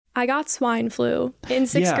I got swine flu in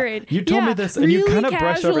sixth grade. You told me this, and you kind of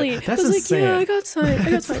brushed over casually. it. That's I was insane. like, yeah, I got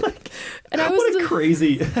swine. And I was what a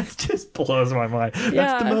crazy. That just blows my mind.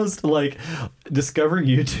 That's the most like discovering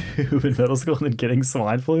YouTube in middle school and then getting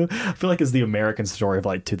swine flu. I feel like is the American story of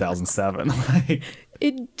like 2007. Like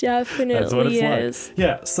it definitely that's what it's is. like.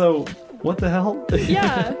 Yeah. So what the hell?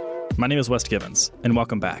 Yeah. My name is West Gibbons, and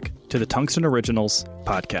welcome back to the Tungsten Originals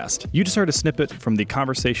podcast. You just heard a snippet from the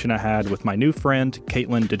conversation I had with my new friend,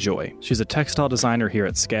 Caitlin DeJoy. She's a textile designer here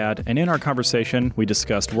at SCAD, and in our conversation, we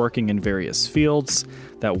discussed working in various fields,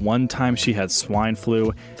 that one time she had swine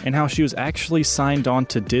flu, and how she was actually signed on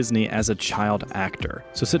to Disney as a child actor.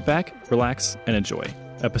 So sit back, relax, and enjoy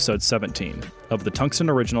episode 17 of the Tungsten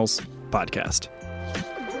Originals podcast.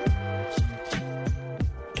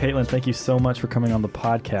 Caitlin, thank you so much for coming on the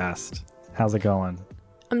podcast. How's it going?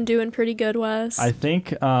 I'm doing pretty good, Wes. I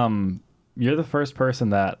think you're the first person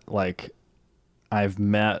that like I've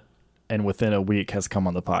met and within a week has come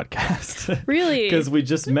on the podcast. Really? Because we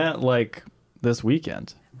just met like this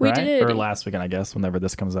weekend. We right? did. Or last weekend, I guess, whenever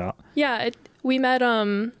this comes out. Yeah, we met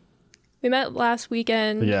last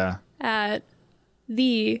weekend. Yeah. At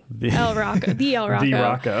the El Rocco. The El Rocco. The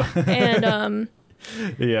Rocco. And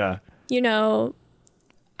yeah. You know,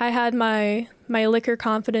 I had my liquor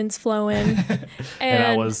confidence flowing. And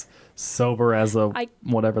I was sober as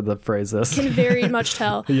whatever the phrase is. Can very much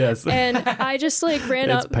tell. Yes. And I just like ran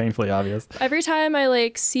up. It's painfully obvious. Every time I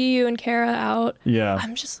like see you and Kara out, yeah,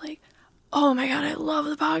 I'm just like, oh my God, I love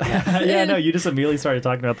the podcast. Yeah, no, you just immediately started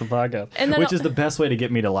talking about the podcast, and then which is the best way to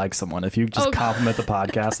get me to like someone. If you just compliment the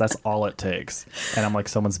podcast, that's all it takes. And I'm like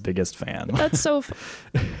someone's biggest fan. That's so,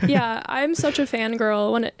 yeah, I'm such a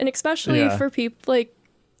fangirl and especially for people like,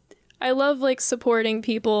 I love like supporting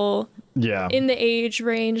people in the age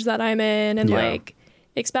range that I'm in and like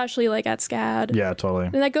especially like at SCAD. Yeah, totally.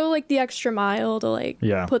 And I go like the extra mile to like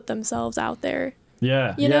put themselves out there.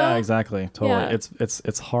 Yeah. You know? Exactly. Totally. Yeah.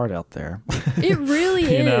 It's hard out there. It really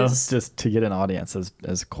is. You know, just to get an audience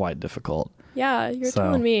is quite difficult. Yeah, you're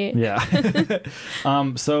telling me. Yeah.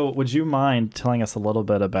 So would you mind telling us a little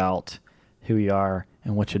bit about who you are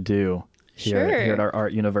and what you do here at our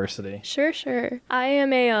art university? Sure. I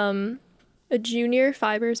am a junior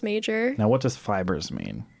fibers major. Now, what does fibers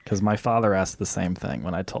mean? Because my father asked the same thing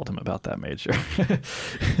when I told him about that major.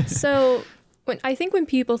 So when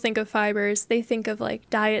people think of fibers, they think of like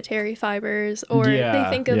dietary fibers, or they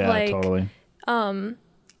think of like totally.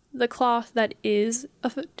 The cloth that is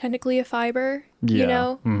technically a fiber, you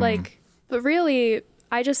know, like, but really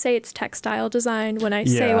I just say it's textile design when I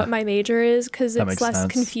say what my major is, because it's less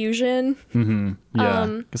confusion. Yeah,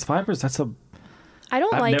 because fibers, I've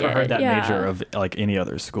never heard that major of like any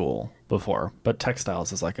other school before, but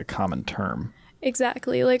textiles is like a common term.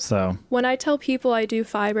 Exactly. Like, so when I tell people I do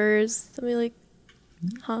fibers, they'll be like,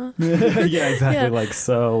 huh? Yeah, exactly. Like,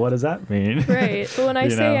 so what does that mean? Right. But when I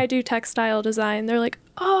say I do textile design, they're like,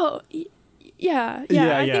 oh, yeah, I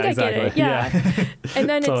think I get it. Yeah. And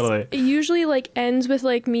then it usually like ends with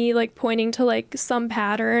like me like pointing to like some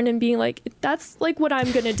pattern and being like, that's like what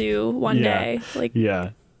I'm going to do one day. Like,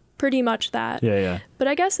 pretty much that. Yeah. But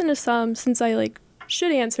I guess since I like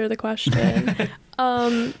should answer the question,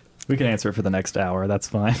 we can answer it for the next hour. That's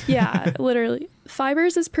fine. Yeah, literally.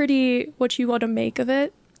 Fibers is pretty what you want to make of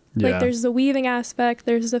it. Like there's the weaving aspect,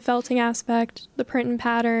 there's the felting aspect, the print and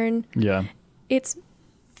pattern. Yeah. It's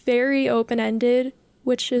very open-ended,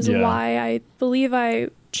 which is why I believe I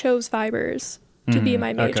chose fibers to be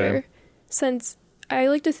my major. Since I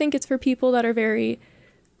like to think it's for people that are very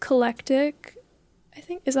eclectic. I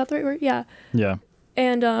think, is that the right word? Yeah. Yeah.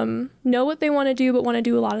 And know what they want to do, but want to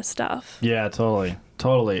do a lot of stuff. Yeah, totally.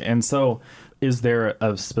 And so is there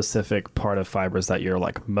a specific part of fibers that you're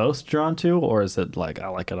like most drawn to, or is it like, I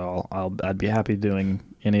like it all, I'd be happy doing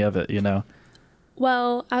any of it, you know?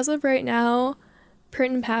 Well, as of right now,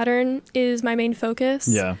 print and pattern is my main focus.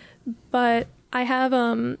 Yeah. But I have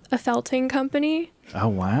a felting company. Oh,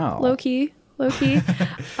 wow. Low key.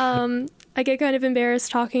 I get kind of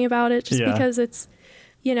embarrassed talking about it just because it's,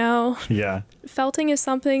 you know, felting is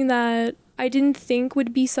something that I didn't think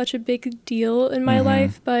would be such a big deal in my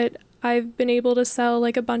life, but I've been able to sell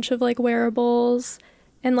like a bunch of like wearables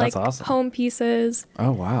and like home pieces.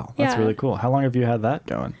 Oh, wow. That's really cool. How long have you had that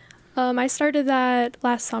going? I started that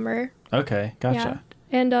last summer. Okay. Gotcha.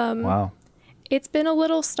 Yeah. And wow. It's been a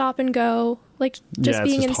little stop and go, like just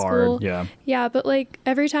being in school. Yeah. Yeah. But like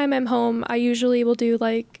every time I'm home, I usually will do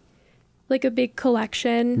like a big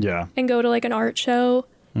collection and go to like an art show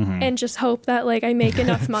and just hope that like I make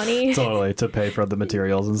enough money. Totally, to pay for the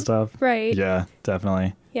materials and stuff. Right. Yeah,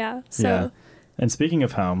 definitely. Yeah. So. Yeah. And speaking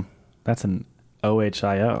of home, that's an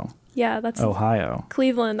OHIO. Yeah, that's Ohio.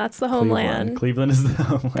 Cleveland. That's the homeland. Cleveland is the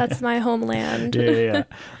homeland. That's my homeland. Yeah.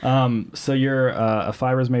 So you're a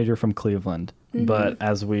fibers major from Cleveland, but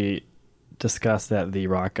as we discussed at the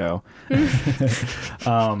Rocco,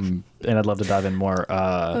 and I'd love to dive in more.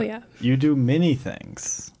 You do many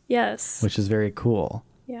things. Yes. Which is very cool.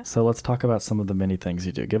 Yeah. So let's talk about some of the many things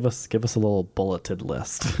you do. Give us a little bulleted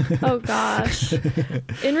list. Oh gosh.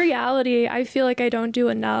 In reality, I feel like I don't do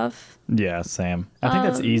enough. Yeah, same. I think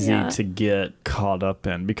that's easy to get caught up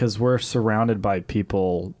in because we're surrounded by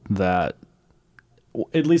people that,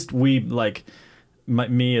 at least we like,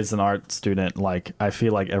 me as an art student, like I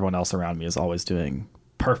feel like everyone else around me is always doing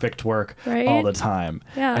perfect work all the time.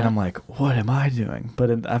 Yeah. And I'm like, what am I doing?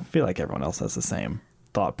 But I feel like everyone else has the same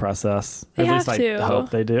thought process. They At least have to. I hope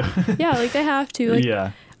they do. Yeah, like they have to. Like,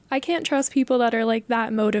 yeah. I can't trust people that are like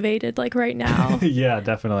that motivated like right now. Yeah,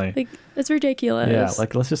 definitely. Like it's ridiculous. Yeah,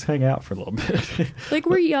 like let's just hang out for a little bit. Like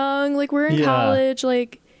we're young, like we're in college,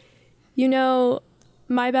 like you know,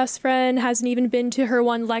 my best friend hasn't even been to her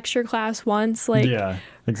one lecture class once, like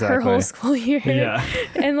her whole school year. Yeah.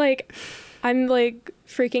 And like I'm like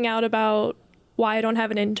freaking out about why I don't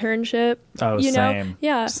have an internship. Oh, you same. know?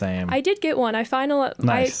 Yeah. Same. I did get one.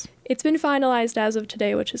 Nice. It's been finalized as of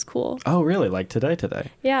today, which is cool. Oh, really? Like today?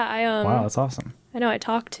 Yeah, wow, that's awesome. I know. I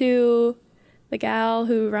talked to the gal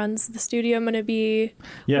who runs the studio I'm going to be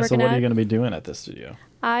so working what at. are you going to be doing at this studio?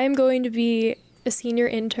 I'm going to be a senior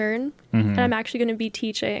intern, and I'm actually going to be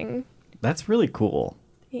teaching. That's really cool.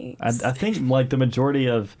 Thanks. I think like the majority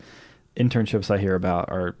of internships I hear about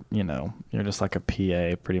are, you know, you're just like a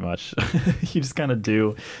PA pretty much. You just kind of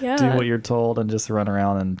do what you're told and just run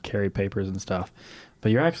around and carry papers and stuff.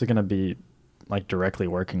 But you're actually going to be like directly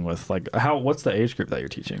working with like what's the age group that you're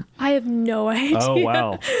teaching? I have no idea. Oh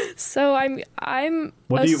wow. So I'm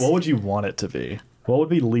what would you want it to be? What would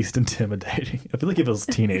be least intimidating? I feel like if it was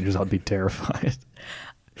teenagers I'd be terrified.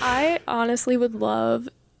 I honestly would love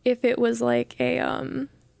if it was like a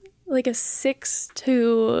 6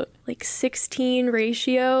 to like 16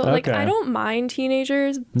 ratio. Okay. Like I don't mind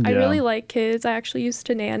teenagers. Yeah. I really like kids. I actually used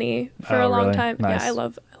to nanny for a long time. Nice. Yeah, I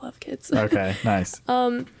love kids. Okay, nice.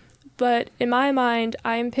 But in my mind,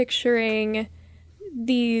 I'm picturing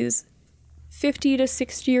these 50 to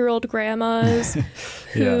 60-year-old grandmas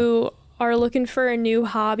who are looking for a new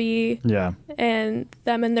hobby. Yeah. And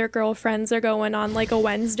them and their girlfriends are going on like a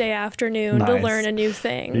Wednesday afternoon to learn a new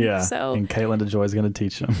thing. Yeah. So and Caitlin DeJoy is going to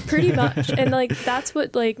teach them. Pretty much. And like that's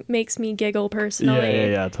what like makes me giggle personally.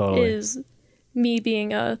 Yeah, totally. Is me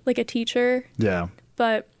being a teacher. Yeah.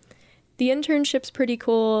 But the internship's pretty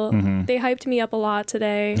cool. Mm-hmm. They hyped me up a lot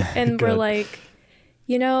today and were like,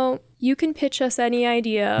 you know, you can pitch us any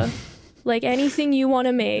idea, like anything you want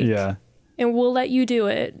to make. Yeah. And we'll let you do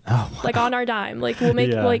it, like on our dime. Like we'll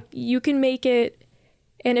make like you can make it,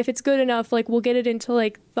 and if it's good enough, like we'll get it into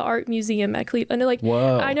like the art museum at Cleveland. And like,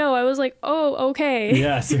 whoa! I know. I was like, oh, okay.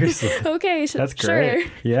 Yeah, seriously. Okay, that's great.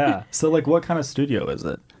 Sure. Yeah. So like, what kind of studio is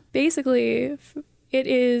it? Basically, it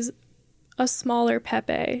is a smaller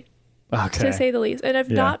Pepe, to say the least. And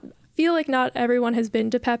feel like not everyone has been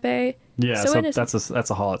to Pepe. Yeah. So that's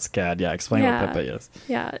a hall at SCAD. Yeah. Explain what Pepe is.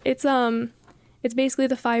 Yeah. It's basically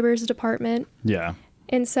the fibers department. Yeah.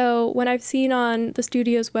 And so what I've seen on the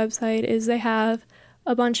studio's website is they have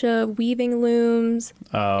a bunch of weaving looms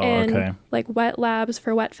and like wet labs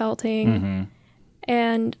for wet felting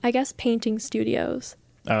and I guess painting studios.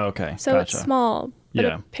 Oh, okay. So it's small. But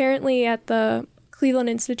apparently at the Cleveland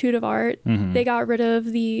Institute of Art, they got rid of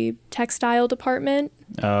the textile department.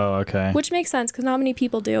 Oh, okay. Which makes sense because not many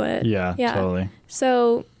people do it. Yeah, totally.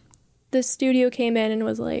 So the studio came in and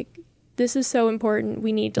was like, this is so important.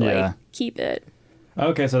 We need to like keep it.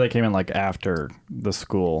 Okay, so they came in like after the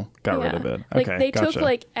school got rid of it. Okay, like they took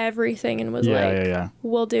like everything and was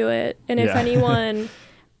we'll do it. And if anyone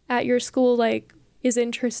at your school like is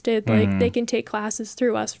interested, like they can take classes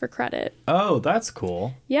through us for credit. Oh, that's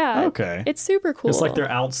cool. Yeah. Okay. It's super cool. It's like they're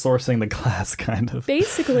outsourcing the class kind of.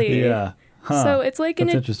 Basically. Yeah. Huh. So it's like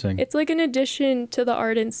interesting. It's like an addition to the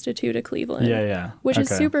Art Institute of Cleveland. Yeah. Which is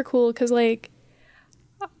super cool because like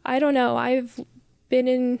I don't know. I've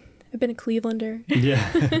been a Clevelander.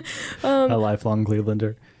 Yeah. A lifelong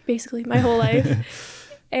Clevelander. Basically my whole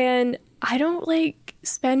life. And I don't like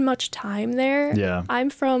spend much time there. Yeah.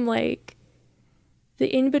 I'm from like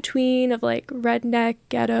the in-between of like redneck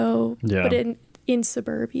ghetto, but in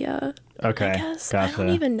suburbia. Okay. I guess. Gotcha. I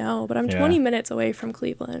don't even know, but I'm 20 minutes away from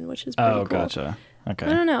Cleveland, which is pretty cool. Oh, gotcha. Okay.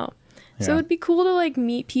 I don't know. Yeah. So it'd be cool to like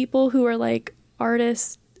meet people who are like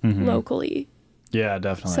artists locally. Yeah,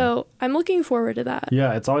 definitely. So I'm looking forward to that.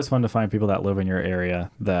 Yeah, it's always fun to find people that live in your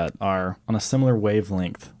area that are on a similar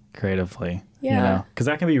wavelength creatively. Yeah. You know, because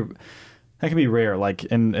that can be rare. Like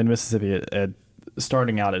in Mississippi,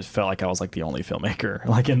 starting out, it felt like I was like the only filmmaker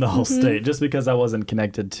like in the whole state, just because I wasn't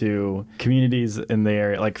connected to communities in the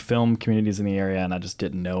area, like film communities in the area, and I just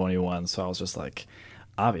didn't know anyone. So I was just like,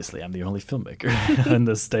 obviously, I'm the only filmmaker in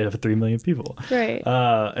this state of 3 million people. Right.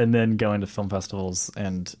 And then going to film festivals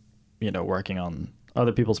and, you know, working on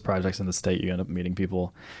other people's projects in the state, you end up meeting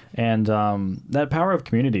people. And that power of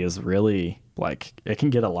community is really, like, it can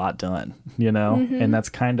get a lot done, you know? And that's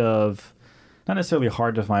kind of not necessarily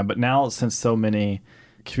hard to find, but now since so many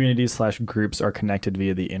communities / groups are connected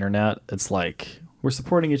via the internet, it's like we're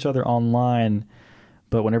supporting each other online,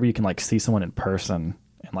 but whenever you can like see someone in person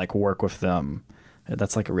and like work with them,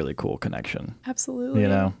 that's like a really cool connection. Absolutely. You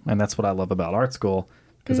know, and that's what I love about art school,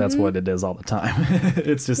 because that's what it is all the time.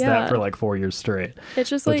 It's just that for like 4 years straight. It's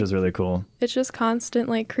just which is really cool. It's just constant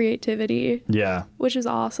like creativity. Yeah. Which is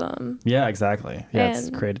awesome. Yeah, exactly. Yeah,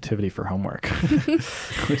 it's creativity for homework,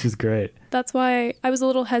 which is great. That's why I was a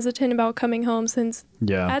little hesitant about coming home, since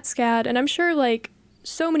at SCAD, and I'm sure like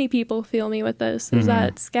so many people feel me with this, is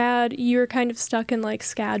that SCAD, you're kind of stuck in like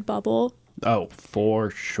SCAD bubble. Oh, for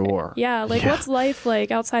sure. Yeah, like what's life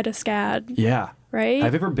like outside of SCAD? Yeah. Right?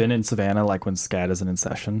 Have you ever been in Savannah like when SCAD isn't in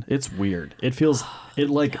session? It's weird. It feels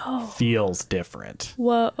feels different.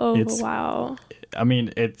 Whoa, wow. I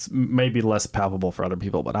mean, it's maybe less palpable for other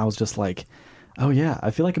people, but I was just like, oh yeah,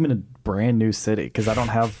 I feel like I'm in a brand new city because I don't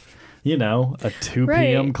have, you know, a 2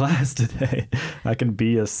 p.m. class today. I can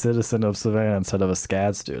be a citizen of Savannah instead of a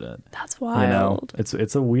SCAD student. That's wild. You know,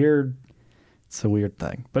 it's a weird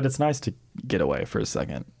thing, but it's nice to get away for a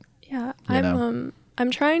second. Yeah, I'm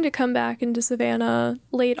trying to come back into Savannah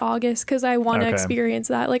late August because I want to experience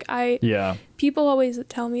that. Like people always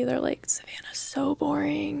tell me, they're like, Savannah's so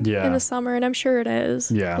boring in the summer, and I'm sure it is.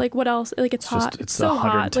 Yeah. Like what else? Like it's hot. It's so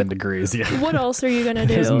 110 hot. degrees. Yeah. What else are you gonna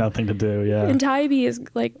do? There's nothing to do. Yeah. And Tybee is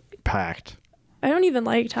like packed. I don't even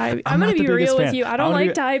like Tybee. I'm going to be real with you. I don't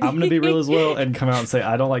like Tybee. I'm going to be real as well and come out and say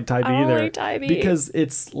I don't like Tybee either. I don't like Tybee. Because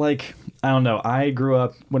it's like, I don't know. I grew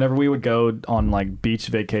up, whenever we would go on like beach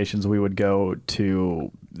vacations, we would go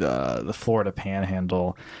to the Florida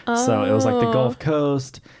Panhandle. Oh. So it was like the Gulf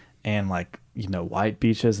Coast and like, you know, white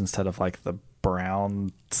beaches instead of like the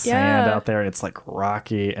brown sand out there. And it's like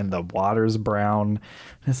rocky and the water's brown.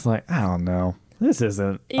 It's like, I don't know. This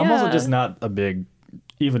isn't. Yeah. I'm also just not a big,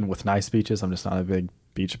 even with nice beaches, I'm just not a big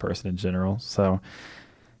beach person in general. So,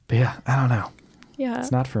 but yeah, I don't know. Yeah.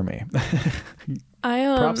 It's not for me.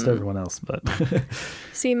 Props to everyone else, but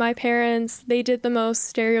see, my parents, they did the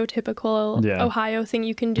most stereotypical Ohio thing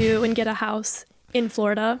you can do and get a house in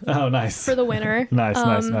Florida. Oh, nice. For the winter.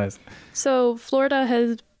 Nice. So Florida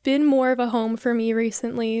has been more of a home for me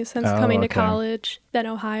recently since coming to college than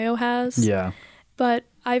Ohio has. Yeah. But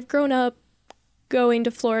I've grown up going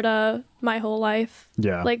to Florida my whole life.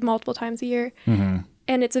 Yeah. Like multiple times a year. Mm-hmm.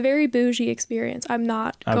 And it's a very bougie experience. I'm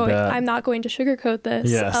not going to sugarcoat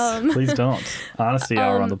this. Yes, please don't. Honesty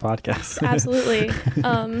hour on the podcast. Absolutely.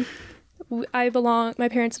 My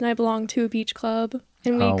parents and I belong to a beach club,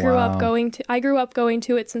 and we grew up I grew up going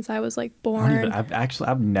to it since I was like born.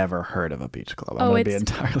 I've never heard of a beach club. I'm going to be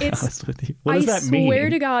entirely honest with you. What does that mean? I swear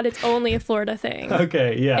to God, it's only a Florida thing.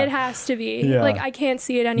 Okay, yeah. It has to be. Yeah. Like, I can't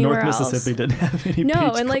see it anywhere else. North Mississippi didn't have any beach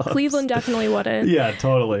clubs. Like Cleveland definitely wouldn't. Yeah,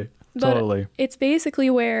 totally. But totally. It's basically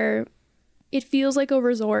where it feels like a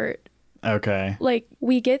resort. Okay. Like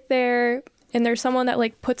we get there and there's someone that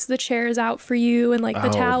like puts the chairs out for you, and like the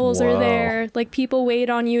towels are there. Like people wait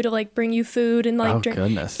on you to like bring you food and like drink.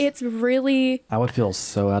 Goodness. It's really, I would feel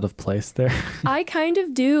so out of place there. I kind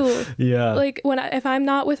of do. Yeah. Like if I'm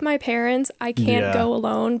not with my parents, I can't go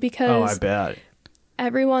alone because I bet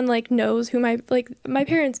everyone like knows who my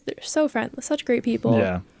parents, they're so friendly, such great people.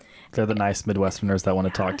 Yeah. They're the nice Midwesterners that want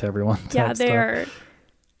to talk to everyone. Yeah, they are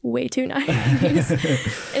way too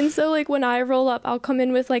nice. And so like when I roll up, I'll come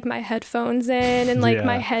in with like my headphones in and like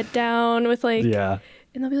my head down with like, and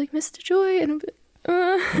they'll be like, Mr. Joy. And I'll be,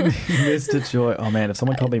 Mr. Joy. Oh man, if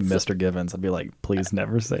someone called me Mr. Givens, I'd be like, please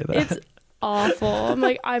never say that. It's awful. I'm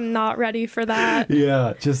like, I'm not ready for that.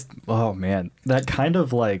 Yeah, just, oh man, that kind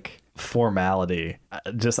of like formality, I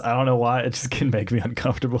don't know why, it just can make me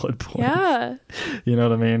uncomfortable at points. Yeah, you know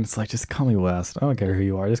what I mean? It's like, just call me Wes. I don't care who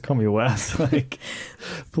you are, just call me Wes. Like,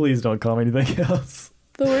 please don't call me anything else.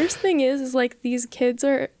 The worst thing is like these kids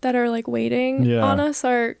that are like waiting on us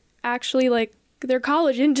are actually like, they're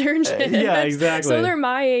college internships. Yeah, exactly. So they're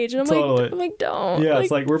my age, and I'm like, don't. Yeah, like,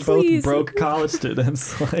 it's like we're please. Both broke college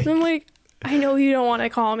students. Like, I'm like, I know you don't want to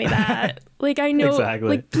call me that. Like, I know. Exactly.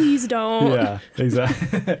 Like, please don't. Yeah,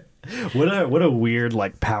 exactly. What a weird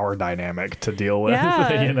like power dynamic to deal with.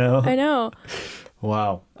 Yeah, you know. I know.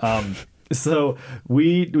 Wow. So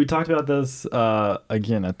we talked about this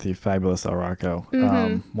again at the fabulous El Rocco.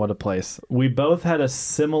 What a place. We both had a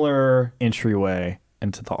similar entryway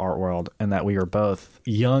into the art world, and that we were both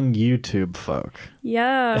young YouTube folk.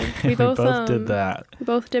 Yeah, we both did that. We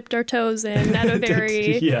both dipped our toes in at a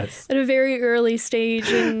very yes. at a very early stage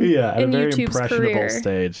in at in a very YouTube's impressionable career.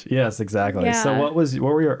 stage. Yes, exactly. Yeah. So what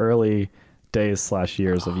were your early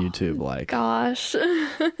days/years of YouTube like? Gosh.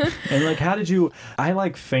 And like, how did you? I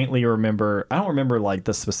like faintly remember. I don't remember like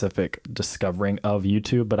the specific discovering of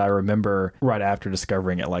YouTube, but I remember right after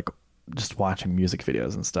discovering it, like just watching music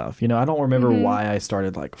videos and stuff. You know, I don't remember why I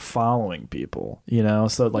started like following people. You know,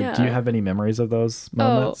 so like, do you have any memories of those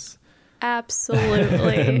moments? Oh,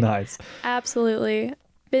 absolutely. Nice. Absolutely.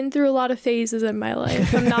 Been through a lot of phases in my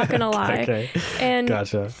life. I'm not gonna lie. Okay. And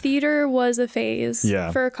Gotcha. theater was a phase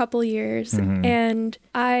for a couple years, and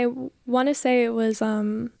I want to say it was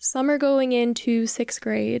summer going into 6th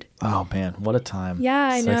grade. Oh man, what a time! Yeah,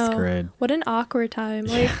 I know. 6th grade. What an awkward time.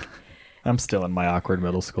 Like, I'm still in my awkward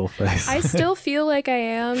middle school phase. I still feel like I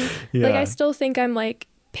am. Yeah. Like, I still think I'm like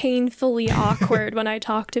painfully awkward when I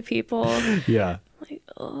talk to people. Yeah. Like,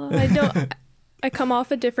 I don't. I come off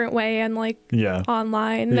a different way and like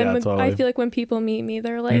online. Yeah, Then totally. I feel like when people meet me,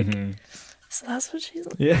 they're like, so that's what she's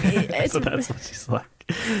like. Yeah, so that's what she's like.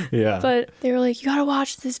 Yeah. But they were like, you gotta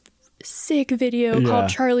watch this sick video called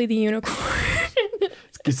Charlie the Unicorn.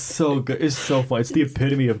 It's so good. It's so fun. It's the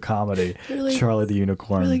epitome of comedy. Like, Charlie the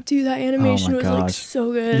Unicorn. Like, dude, that animation was like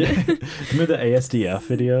so good. Yeah. Remember the ASDF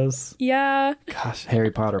videos? Yeah. Gosh, Harry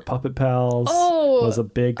Potter Puppet Pals was a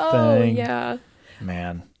big thing. Oh, yeah.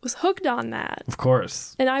 Man. Was hooked on that. Of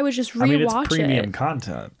course. And I would just rewatch it's premium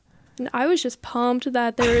content. And I was just pumped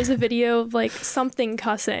that there is a video of like something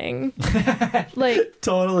cussing. Like,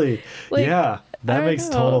 totally. Like, yeah. That makes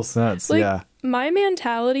total sense. Like, yeah. My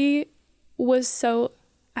mentality was so,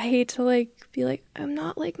 I hate to like be like, I'm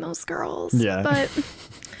not like most girls. Yeah. But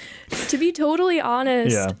to be totally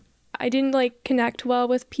honest, I didn't like connect well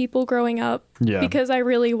with people growing up because I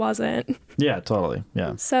really wasn't. Yeah, totally.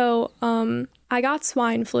 Yeah. So, I got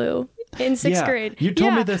swine flu in 6th grade. You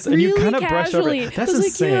told me this, and really you kind of brushed over it. That's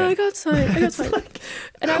insane. Like, yeah, I got swine. Like,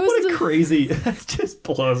 and I was what a crazy. That just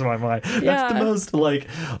blows my mind. That's the most like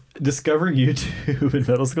discovering YouTube in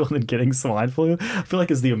middle school and then getting swine flu. I feel like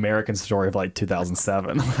is the American story of like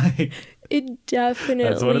 2007. Like, it definitely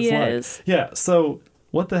that's what it's is. Like. Yeah. So.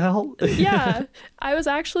 What the hell? Yeah. I was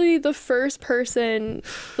actually the first person,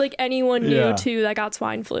 like anyone knew to, that got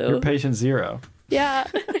swine flu. You're patient zero. Yeah.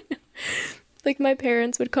 Like my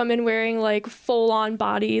parents would come in wearing like full on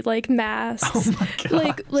body like masks. Oh my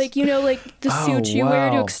god. Like you know, like the suits you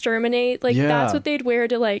wear to exterminate. Like that's what they'd wear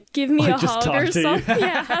to like give me like, a hug or something.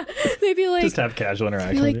 Yeah. They'd be like, just have casual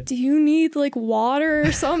interaction. Be like, do you need like water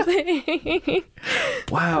or something?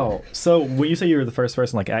 Wow. So when you say you were the first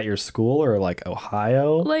person like at your school or like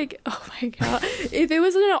Ohio? Like, oh my god. If it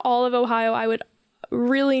was in all of Ohio, I would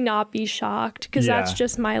really not be shocked because that's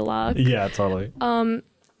just my luck. Yeah, totally.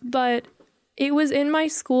 But it was in my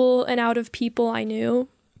school and out of people I knew.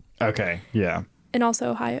 Okay, yeah. And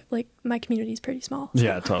also Ohio, like my community is pretty small.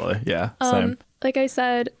 Yeah, totally. Yeah, same. Like I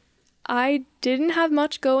said, I didn't have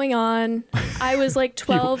much going on. I was like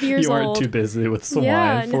 12 years old. You weren't too busy with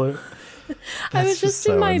swine flu. I was just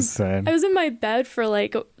in my insane. I was in my bed for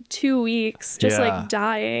like 2 weeks, just like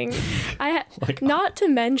dying. I had like, not to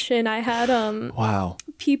mention I had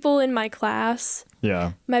people in my class.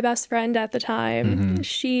 Yeah. My best friend at the time,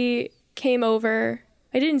 she came over.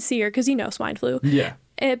 I didn't see her because swine flu. Yeah.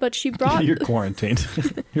 But she brought... You're quarantined.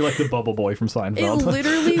 You're like the bubble boy from Seinfeld. It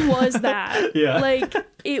literally was that. Yeah. Like,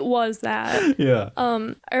 it was that. Yeah.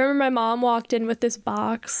 I remember my mom walked in with this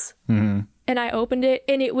box, and I opened it,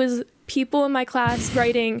 and it was people in my class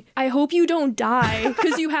writing, I hope you don't die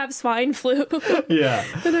because you have swine flu. Yeah.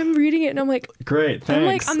 And I'm reading it, and I'm like... Great, thanks. I'm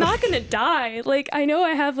like, I'm not going to die. Like, I know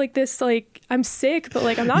I have, like, this, like, I'm sick, but,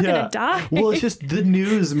 like, I'm not going to die. Well, it's just the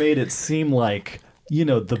news made it seem like...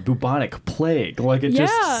 the bubonic plague. Like, it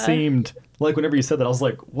just seemed like whenever you said that, I was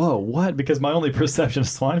like, whoa, what? Because my only perception of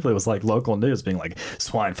swine flu was like local news being like,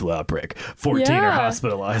 swine flu outbreak, 14 are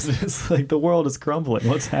hospitalized. It's like the world is crumbling.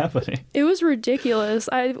 What's happening? It was ridiculous.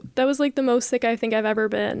 That was like the most sick I think I've ever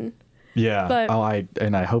been. Yeah. But,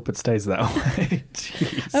 I hope it stays that way.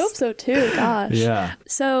 Jeez. I hope so too. Gosh. Yeah.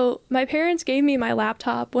 So my parents gave me my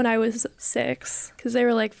laptop when I was 6 because they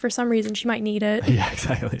were like, for some reason she might need it. Yeah,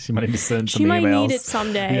 exactly. She might need to send some emails. She might need it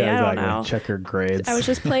someday. Yeah, I don't know. Check her grades. I was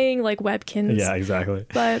just playing like Webkins. Yeah, exactly.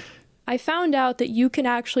 But I found out that you can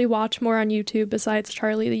actually watch more on YouTube besides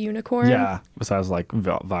Charlie the Unicorn. Yeah, besides like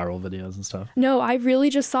viral videos and stuff. No, I really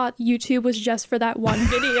just thought YouTube was just for that one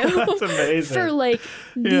video. That's amazing. For like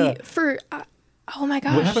oh my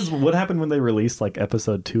gosh. What happened when they released like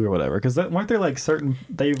episode 2 or whatever? Because weren't there like certain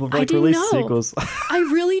they like released sequels? I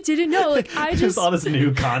really didn't know. Like I just all this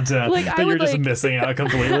new content like, that you're just missing out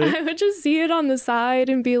completely. I would just see it on the side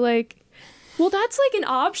and be like, well, that's like an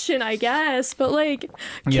option, I guess, but like,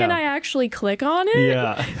 can I actually click on it?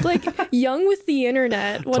 Yeah. Like, young with the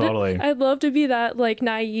internet. Totally. I'd love to be that like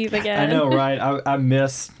naive again. I know, right? I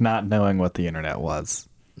miss not knowing what the internet was.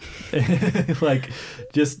 Like,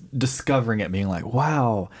 just discovering it, being like,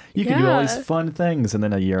 wow, you can do all these fun things. And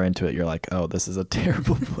then a year into it, you're like, oh, this is a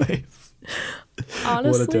terrible place.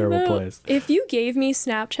 Honestly, what a terrible place. If you gave me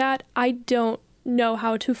Snapchat, I don't know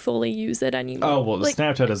how to fully use it anymore. Oh well, like,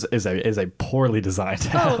 Snapchat is a poorly designed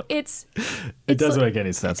app. Oh, it doesn't make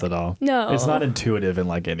any sense at all. No, it's not intuitive in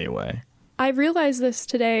like any way. I realized this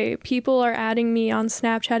today. People are adding me on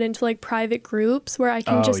Snapchat into like private groups where I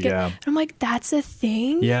can just get. Yeah. I'm like, that's a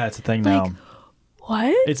thing. Yeah, it's a thing now.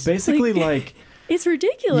 What? It's basically like it's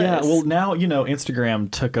ridiculous. Yeah, well now, Instagram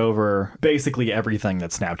took over basically everything that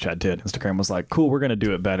Snapchat did. Instagram was like, cool, we're going to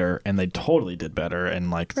do it better. And they totally did better. And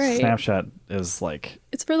like Snapchat is like...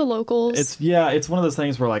 It's for the locals. It's one of those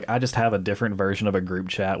things where like I just have a different version of a group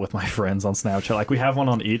chat with my friends on Snapchat. Like we have one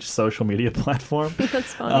on each social media platform.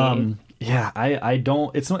 That's funny. Yeah, I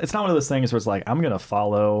don't... It's not one of those things where it's like, I'm going to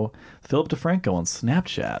follow Philip DeFranco on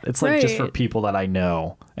Snapchat. It's like just for people that I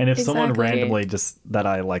know. And if someone randomly just that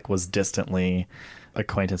I like was distantly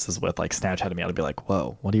acquaintances with like Snapchatted me, I'd be like,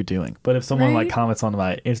 whoa, what are you doing? But if someone like comments on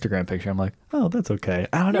my Instagram picture, I'm like, oh, that's okay.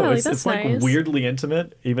 I don't know. Yeah, it's nice. Like weirdly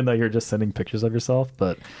intimate, even though you're just sending pictures of yourself.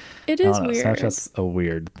 But it is weird. Snapchat's a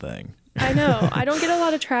weird thing. I know. I don't get a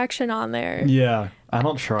lot of traction on there. Yeah. I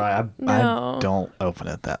don't try. I don't open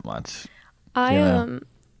it that much.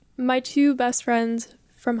 My two best friends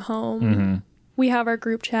from home, we have our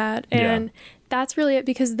group chat, and that's really it,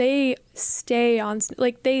 because they stay on,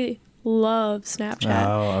 like, they love Snapchat.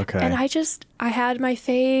 Oh, okay. And I had my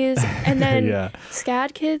phase, and then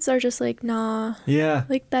SCAD kids are just like, nah. Yeah.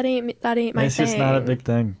 Like, that ain't my thing. It's just not a big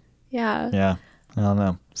thing. Yeah. Yeah. I don't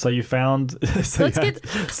know. So you found... Let's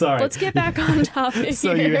get back on topic.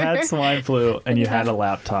 So you had swine flu, and you had a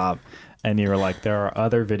laptop, and you were like, there are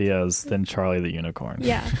other videos than Charlie the Unicorn.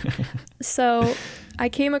 Yeah. So I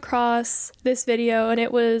came across this video, and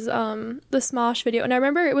it was the Smosh video. And I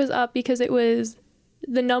remember it was up because it was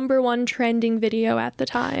the #1 trending video at the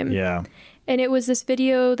time. Yeah. And it was this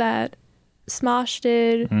video that Smosh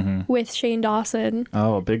did with Shane Dawson.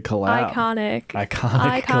 Oh, a big collab. Iconic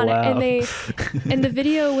collab. And the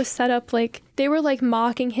video was set up like they were like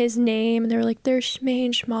mocking his name, and they were like, there's Shmaine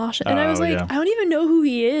Smosh. And I was like, I don't even know who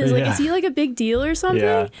he is. Like, is he like a big deal or something?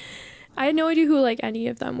 Yeah. I had no idea who like any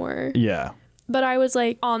of them were. Yeah. But I was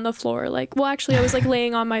like on the floor, like, well, actually I was like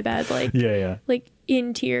laying on my bed, like, like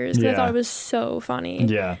in tears, because I thought it was so funny.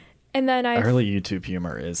 Yeah. And then early YouTube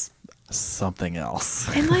humor is something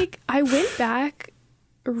else. And like I went back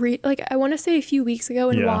like I want to say a few weeks ago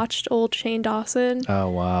and watched old Shane Dawson. Oh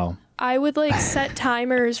wow. I would like set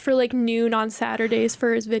timers for like noon on Saturdays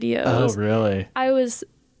for his videos. Oh really? I was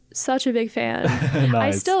such a big fan. Nice.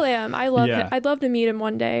 I still am. I love him. I'd love to meet him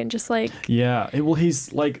one day and just like well,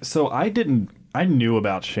 he's like, so I knew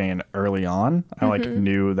about Shane early on. I like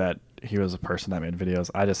knew that he was a person that made videos.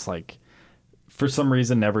 I just like for some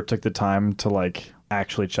reason never took the time to like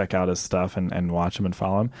actually check out his stuff and watch him and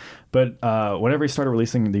follow him. But whenever he started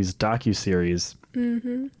releasing these docuseries,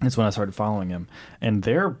 that's when I started following him. And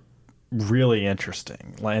they're really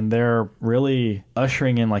interesting. And they're really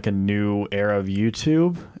ushering in like a new era of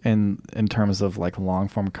YouTube in terms of like long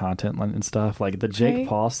form content and stuff. Like the Jake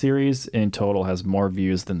Paul series in total has more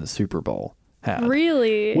views than the Super Bowl had.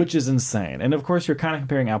 Really? Which is insane. And of course you're kind of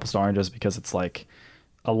comparing apples to oranges because it's like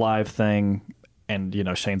a live thing. And,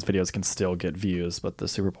 Shane's videos can still get views, but the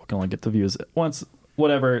Super Bowl can only get the views once,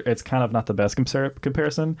 whatever. It's kind of not the best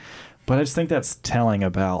comparison, but I just think that's telling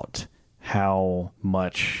about how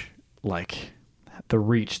much, like, the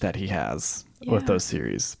reach that he has with those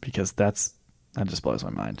series, because that just blows my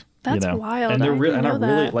mind. That's wild. And they're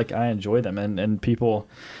really, like, I enjoy them. And people,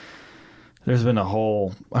 there's been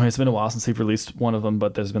it's been a while since he's released one of them,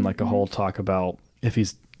 but there's been, like, a whole talk about if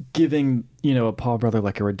he's giving a Paul brother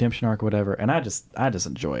like a redemption arc or whatever, and I just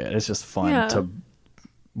enjoy it. It's just fun to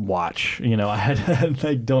watch.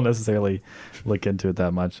 I don't necessarily look into it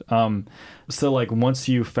that much. So like once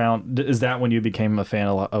you found, is that when you became a fan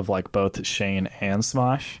of like both Shane and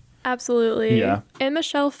Smosh? Absolutely. Yeah. And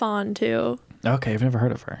Michelle Phan too. Okay, I've never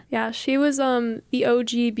heard of her. Yeah, she was the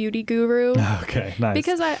OG beauty guru. Okay, nice.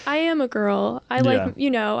 Because I am a girl. I like,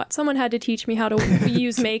 you know, someone had to teach me how to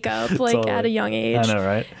use makeup like totally. At a young age. I know,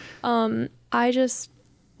 right? I just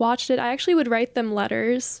watched it. I actually would write them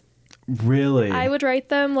letters. Really? I would write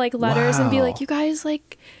them like letters and be like, you guys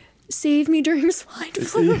like save me during swine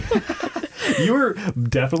flu. You were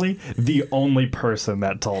definitely the only person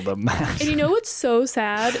that told them that. And you know what's so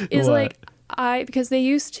sad is like because they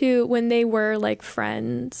used to, when they were like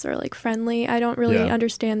friends or like friendly, I don't really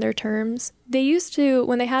understand their terms. They used to,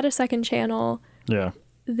 when they had a second channel,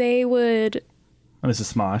 they would. Oh, this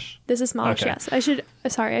is Smosh. This is Smosh, okay. Yes. I should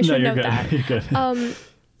note good. that. You're good.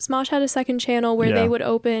 Smosh had a second channel where they would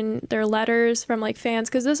open their letters from like fans,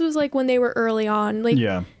 because this was like when they were early on, like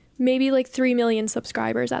maybe like 3 million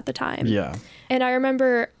subscribers at the time. Yeah. And I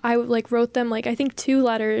remember I like wrote them like I think 2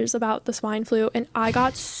 letters about the swine flu, and I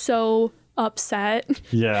got so upset.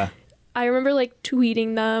 Yeah. I remember like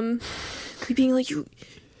tweeting them, being like, you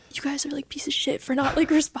guys are like piece of shit for not like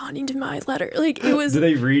responding to my letter. Like it was. Did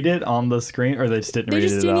they read it on the screen, or they just didn't read it? They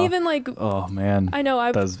just didn't even like. Oh man. I know.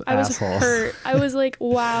 I was hurt. I was like,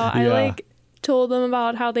 wow. I like told them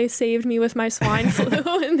about how they saved me with my swine flu,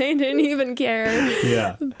 and they didn't even care.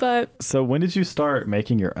 Yeah. But so when did you start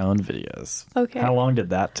making your own videos? Okay. How long did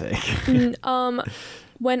that take?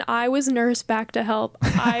 When I was nursed back to health,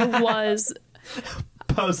 I was.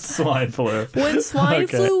 Post swine flu. When swine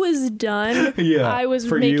flu was done, I was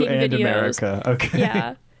for making you and videos. America. Okay.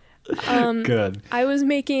 Yeah. Good. I was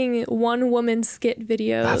making one woman skit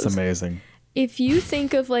videos. That's amazing. If you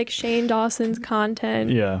think of like Shane Dawson's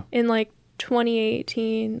content in like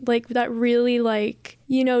 2018, like that really like,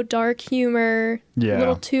 you know, dark humor, a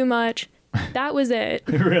little too much. That was it.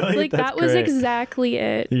 Really? Like that was exactly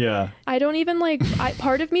it. Yeah. I don't even like,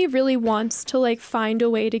 part of me really wants to like find a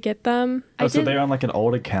way to get them. So they're on like an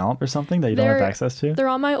old account or something that you don't have access to? They're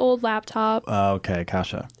on my old laptop. Oh, okay.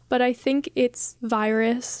 Gotcha. But I think it's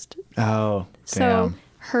virused. Oh, so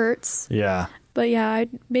hurts. Yeah. But yeah,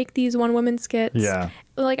 I'd make these one woman skits. Yeah.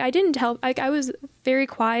 Like I didn't help. Like I was very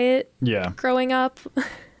quiet. Yeah. Growing up,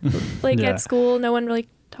 like at school, no one really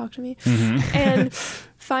talked to me. Mm-hmm. And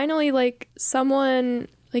finally, like someone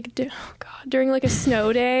like during like a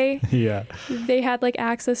snow day, they had like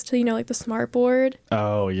access to, you know, like the smart board.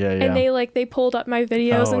 Oh yeah. And they pulled up my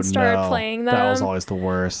videos and started playing them. That was always the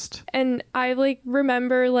worst. And I like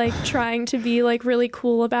remember like trying to be like really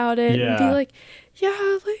cool about it and be like,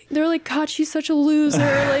 yeah, like they're like, God, she's such a loser.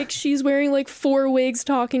 Like she's wearing like 4 wigs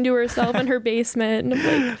talking to herself in her basement. And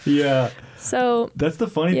I'm like, so that's the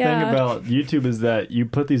funny thing about YouTube is that you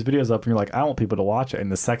put these videos up and you're like, I want people to watch it.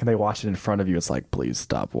 And the second they watch it in front of you, it's like, please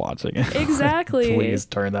stop watching it. Exactly. Please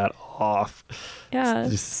turn that off. Yeah.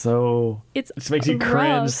 It's just so, it makes you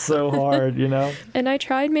cringe so hard, you know? And I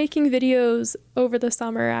tried making videos over the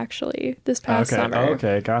summer, actually, this past summer.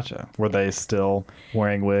 Okay, gotcha. Were they still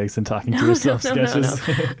wearing wigs and talking to yourself sketches?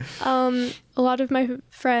 No. A lot of my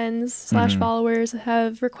friends / followers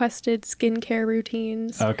have requested skincare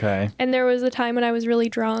routines. Okay. And there was a time when I was really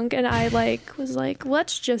drunk and I like was like,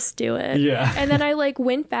 let's just do it. Yeah. And then I like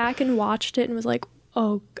went back and watched it and was like,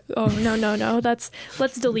 oh no.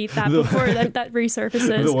 Let's delete that before that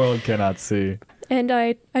resurfaces. The world cannot see. And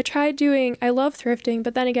I tried doing, I love thrifting,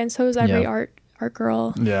 but then again, so is every art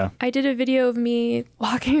girl. Yeah. I did a video of me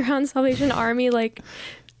walking around Salvation Army, like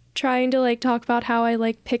trying to like talk about how I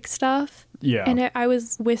like pick stuff. Yeah. And I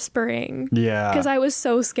was whispering. Yeah. Because I was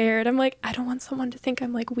so scared. I'm like, I don't want someone to think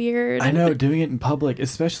I'm like weird. I know, doing it in public,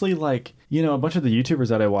 especially like, you know, a bunch of the YouTubers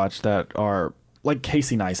that I watch that are like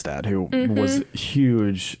Casey Neistat, who was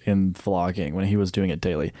huge in vlogging when he was doing it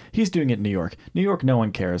daily. He's doing it in New York. New York, no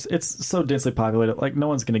one cares. It's so densely populated. Like no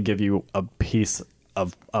one's going to give you a piece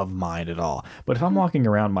of mind at all. But if I'm walking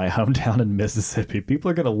around my hometown in Mississippi, people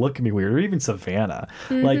are going to look at me weird, or even Savannah.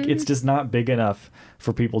 Like it's just not big enough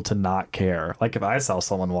for people to not care. Like if I saw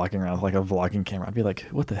someone walking around with like a vlogging camera, I'd be like,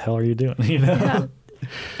 what the hell are you doing? You know? Yeah.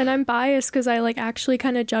 And I'm biased because I like actually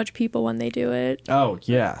kind of judge people when they do it. Oh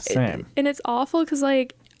yeah, same. And it's awful because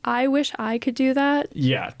like I wish I could do that.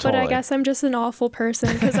 Yeah, totally. But I guess I'm just an awful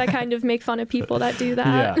person because I kind of make fun of people that do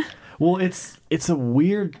that. Yeah. Well, it's a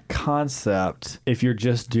weird concept if you're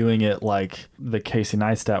just doing it like the Casey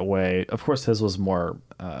Neistat way. Of course, his was more,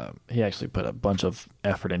 he actually put a bunch of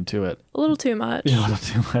effort into it. A little too much. Yeah, a little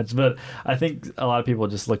too much. But I think a lot of people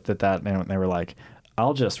just looked at that and they were like,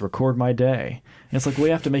 I'll just record my day. And it's like, well,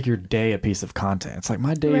 you have to make your day a piece of content. It's like,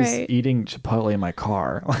 my day is eating Chipotle in my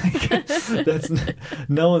car. Like,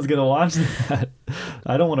 no one's going to watch that.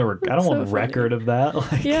 I don't want a record of that.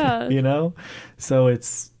 Like, yeah. You know? So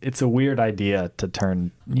it's a weird idea to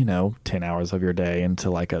turn, 10 hours of your day into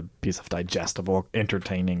like a piece of digestible,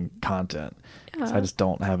 entertaining content. Yeah. So I just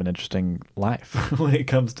don't have an interesting life when it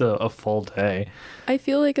comes to a full day. I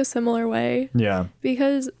feel like a similar way. Yeah.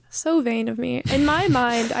 Because so vain of me. In my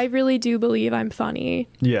mind, I really do believe I'm funny.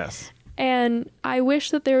 Yes. And I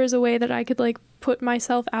wish that there was a way that I could like put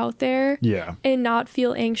myself out there. Yeah. And not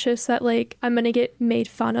feel anxious that like I'm going to get made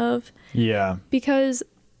fun of. Yeah. Because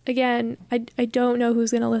again, I don't know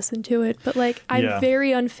who's going to listen to it, but like I'm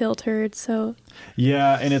very unfiltered. So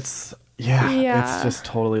yeah. And it's just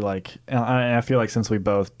totally like, I feel like since we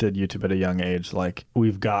both did YouTube at a young age, like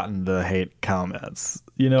we've gotten the hate comments,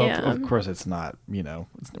 of course it's not, we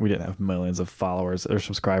didn't have millions of followers or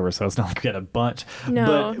subscribers, so it's not like we had a bunch.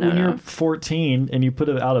 But when you're 14 and you put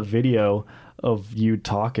out a video of you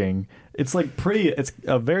talking, it's like it's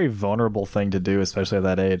a very vulnerable thing to do, especially at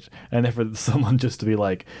that age. And then for someone just to be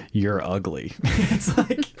like, you're ugly. It's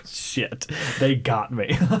like, shit, they got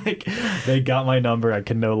me. Like, they got my number. I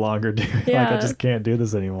can no longer do it. Yeah. Like, I just can't do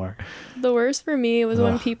this anymore. The worst for me was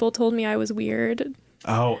when people told me I was weird.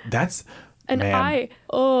 Oh, that's... And man,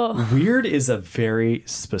 weird is a very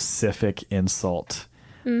specific insult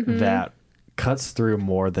that cuts through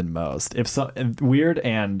more than most. Weird,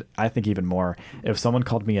 and I think even more, if someone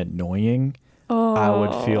called me annoying, I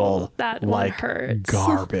would feel like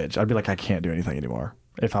garbage. I'd be like, I can't do anything anymore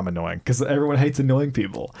if I'm annoying, because everyone hates annoying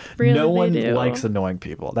people. Really, no one likes annoying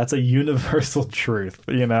people. That's a universal truth,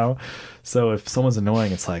 So if someone's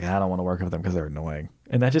annoying, it's like, I don't want to work with them because they're annoying.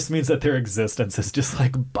 And that just means that their existence is just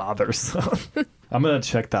like bothersome. I'm going to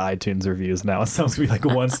check the iTunes reviews now. It sounds to be like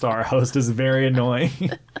 1-star host is very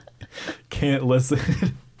annoying. Can't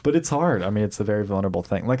listen. But it's hard. I mean, it's a very vulnerable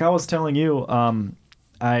thing. Like I was telling you,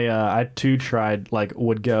 I too tried, like,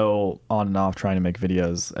 would go on and off trying to make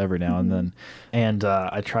videos every now and then. And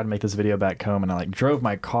I tried to make this video back home, and I like drove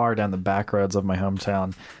my car down the back roads of my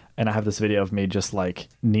hometown. And I have this video of me just like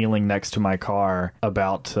kneeling next to my car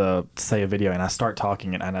about to say a video, and I start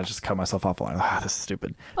talking and I just cut myself off. I'm like, this is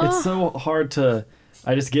stupid. It's so hard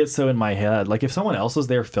I just get so in my head. Like if someone else was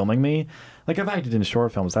there filming me, like I've acted in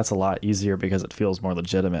short films, that's a lot easier because it feels more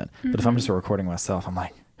legitimate. But if I'm just recording myself, I'm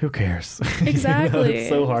like, who cares? Exactly. It's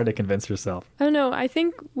so hard to convince yourself. I don't know. I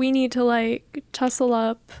think we need to like tussle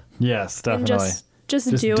up. Yes, definitely.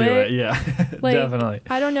 Just do it. Yeah, like, definitely.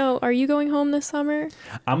 I don't know. Are you going home this summer?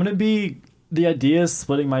 The idea is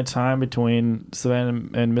splitting my time between Savannah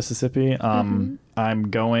and Mississippi. I'm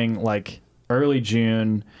going like early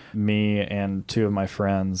June. Me and 2 of my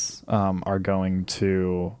friends are going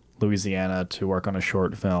to Louisiana to work on a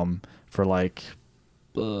short film for like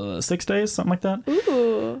 6 days, something like that.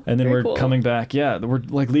 Ooh, and then we're coming back. Yeah, we're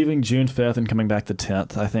like leaving June 5th and coming back the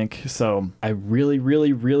 10th, I think. So I really,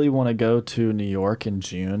 really, really want to go to New York in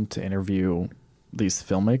June to interview these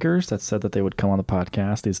filmmakers that said that they would come on the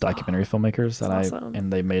podcast, these documentary filmmakers that awesome.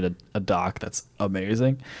 And they made a doc that's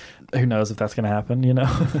amazing. Who knows if that's going to happen,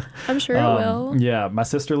 I'm sure it will. Yeah, my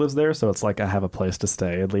sister lives there, so it's like I have a place to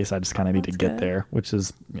stay. At least I just kind of need to get there, which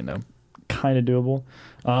is, kind of doable.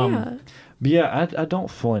 But yeah, I don't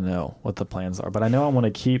fully know what the plans are, but I know I'm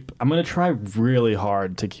going to try really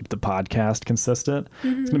hard to keep the podcast consistent.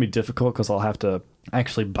 It's going to be difficult because I'll have to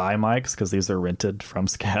actually buy mics because these are rented from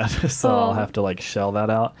SCAD. So I'll have to like shell that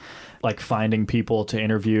out. Like finding people to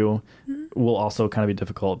interview will also kind of be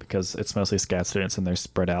difficult because it's mostly SCAD students and they're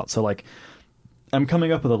spread out. So like I'm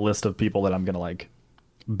coming up with a list of people that I'm going to like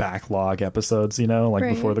backlog episodes,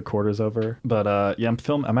 before the quarter's over. But yeah,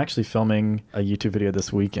 I'm actually filming a YouTube video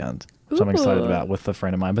this weekend, which I'm excited about with a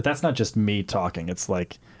friend of mine. But that's not just me talking. It's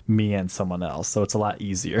like me and someone else. So it's a lot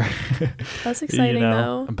easier. That's exciting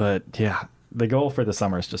though. But yeah, the goal for the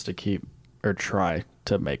summer is just to try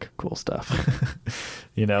to make cool stuff.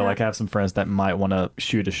 Like I have some friends that might want to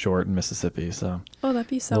shoot a short in Mississippi. So that'd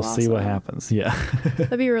be so awesome. We'll see what happens. Yeah.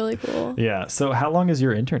 That'd be really cool. Yeah. So how long is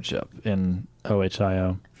your internship in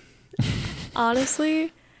OHIO?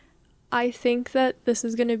 Honestly, I think that this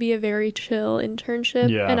is going to be a very chill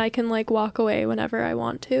internship and I can like walk away whenever I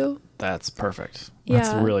want to. That's perfect.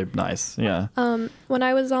 That's really nice. Yeah. When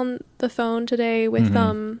I was on the phone today with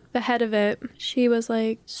the head of it, she was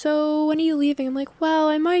like, so when are you leaving? I'm like, well,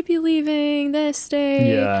 I might be leaving this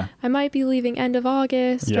day. Yeah. I might be leaving end of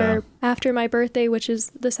August or after my birthday, which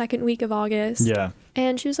is the second week of August. Yeah.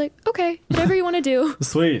 And she was like, okay, whatever you want to do.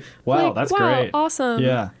 Sweet. Wow, like, that's great. Awesome.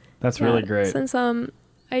 Yeah, that's really great. Since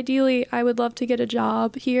ideally I would love to get a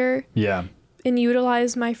job here. Yeah. And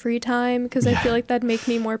utilize my free time because I feel like that'd make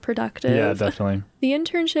me more productive. Yeah, definitely. The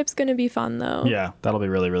internship's going to be fun though. Yeah, that'll be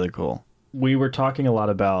really, really cool. We were talking a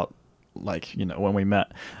lot about like, you know, when we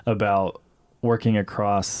met, about working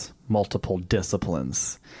across multiple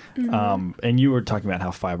disciplines. And you were talking about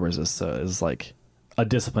how fibers is like a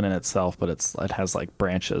discipline in itself, but it has like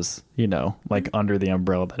branches, you know, like under the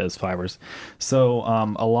umbrella that is fibers. So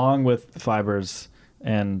along with fibers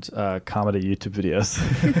and comedy YouTube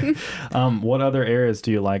videos, what other areas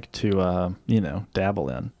do you like to, you know, dabble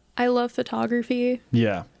in? I love photography.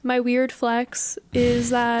 Yeah. My weird flex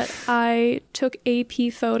is that I took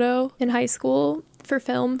AP photo in high school for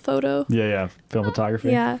film photo. Yeah. Film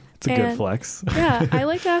photography. Yeah. It's a good flex. Yeah. I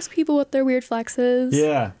like to ask people what their weird flex is.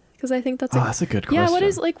 Yeah. Because I think that's that's a good question. Yeah.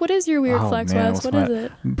 What is your weird flex, Wes? What is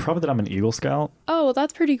it? Probably that I'm an Eagle Scout. Oh,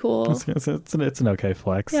 that's pretty cool. It's an okay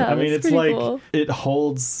flex. Yeah, I mean, it's like, cool. It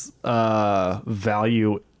holds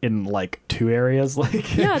value in like 2 areas.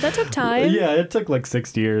 Like, yeah, that took time. Yeah, it took like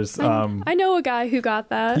 6 years. I know a guy who got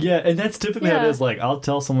that. Yeah, and that's typically how it is. Like, I'll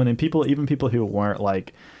tell someone, and even people who weren't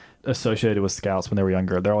like associated with Scouts when they were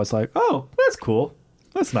younger, they're always like, oh, that's cool.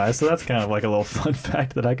 That's nice. So that's kind of like a little fun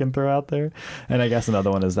fact that I can throw out there. And I guess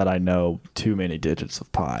another one is that I know too many digits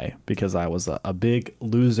of pi because I was a big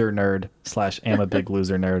loser nerd / am a big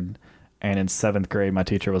loser nerd. And in 7th grade, my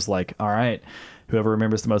teacher was like, all right, whoever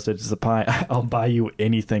remembers the most digits of pi, I'll buy you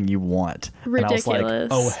anything you want. Ridiculous. And I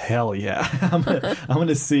was like, oh, hell yeah. I'm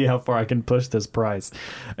gonna see how far I can push this price.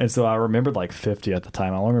 And so I remembered like 50 at the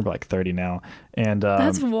time. I'll remember like 30 now. And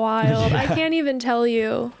that's wild. Yeah. I can't even tell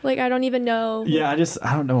you. Like, I don't even know. Yeah, I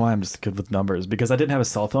don't know why I'm just good with numbers, because I didn't have a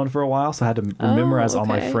cell phone for a while, so I had to memorize all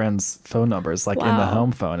my friends' phone numbers, like in the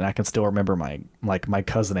home phone. And I can still remember my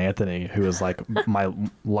cousin Anthony, who was like my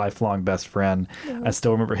lifelong best friend. I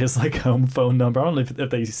still remember his like home phone number. I don't know if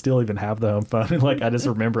they still even have the home phone. Like, I just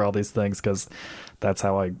remember all these things because that's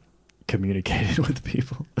how I communicated with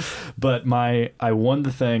people. But I won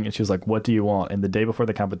the thing, and she was like, what do you want? And the day before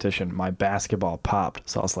the competition, my basketball popped,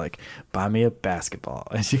 so I was like, buy me a basketball.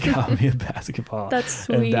 And she got me a basketball. That's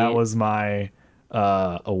sweet. And that was my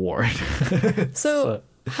award. So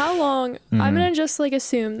how long I'm gonna just like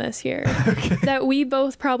assume this here that we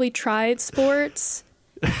both probably tried sports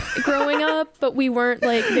growing up, but we weren't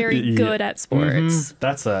like very good at sports.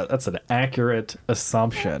 That's an accurate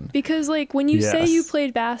assumption. Because like when you say you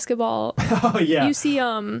played basketball, you see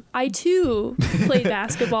I too played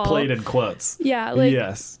basketball. Played in quotes. Yeah, like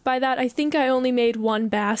by that I think I only made 1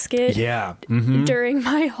 basket. Yeah. During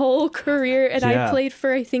my whole career, and I played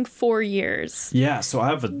for I think 4 years. Yeah, so I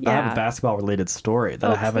have a basketball related story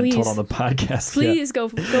that I haven't told on the podcast. Please go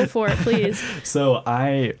for it, please. So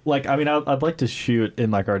I'd like to shoot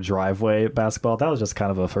in like our driveway basketball. That was just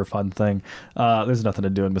kind of a for fun thing. There's nothing to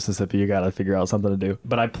do in Mississippi. You got to figure out something to do.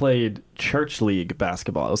 But I played church league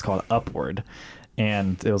basketball. It was called Upward,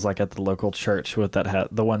 and it was like at the local church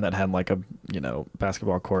the one that had like a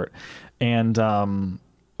basketball court, and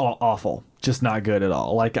awful, just not good at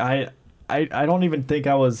all. Like I don't even think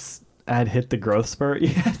I had hit the growth spurt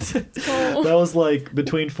yet. That was like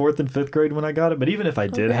between 4th and 5th grade when I got it. But even if I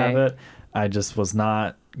did have it, I just was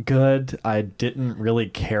not good. I didn't really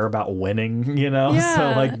care about winning, Yeah,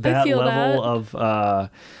 so like that level of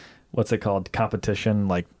what's it called, competition,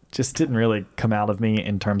 like just didn't really come out of me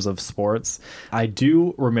in terms of sports. I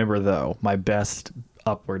do remember though my best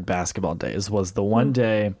Upward basketball days was the one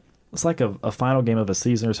day, it's like a final game of a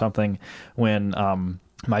season or something, when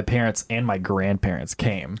my parents and my grandparents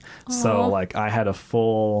came. Aww. So like I had a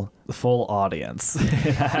full audience.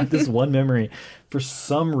 And I had this one memory. For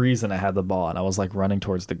some reason I had the ball and I was like running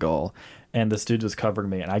towards the goal, and this dude was covering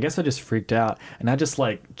me, and I guess I just freaked out and I just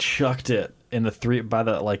like chucked it in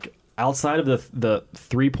outside of the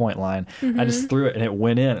 3-point line. I just threw it and it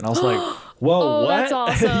went in, and I was like, whoa, what? That's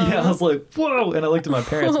awesome. Yeah, I was like, whoa. And I looked at my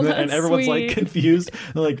parents and everyone's sweet. Like confused.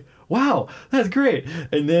 They're like, wow, that's great.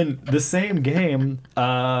 And then the same game,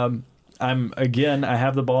 I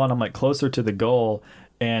have the ball and I'm like closer to the goal,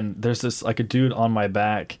 and there's this like a dude on my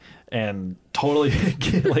back and totally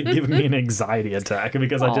like giving me an anxiety attack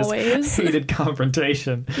because I just hated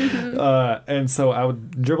confrontation. And so I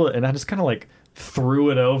would dribble it and I just kind of like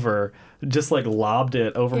threw it over, just like lobbed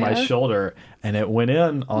it over my shoulder, and it went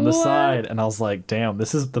in on the side, and I was like, damn,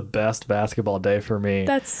 this is the best basketball day for me.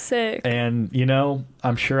 That's sick. And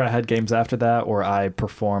I'm sure I had games after that where I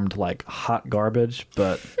performed like hot garbage,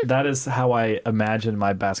 but that is how I imagine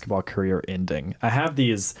my basketball career ending. I have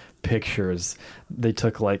these pictures they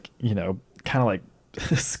took, like, kind of like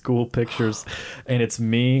school pictures, and it's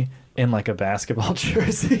me in like a basketball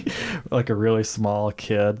jersey, like a really small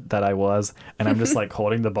kid that I was, and I'm just like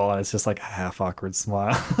holding the ball, and it's just like a half awkward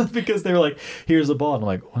smile because they were like, here's the ball, and I'm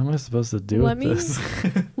like, what am I supposed to do with this?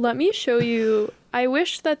 Let me show you I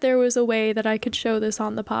wish that there was a way that I could show this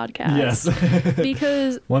on the podcast. Yes.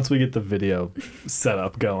 Because once we get the video set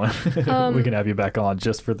up going, we can have you back on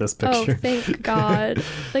just for this picture. Oh, thank God.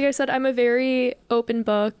 Like I said, I'm a very open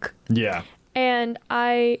book. Yeah. And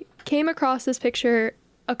I came across this picture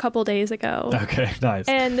a couple days ago. Okay, nice.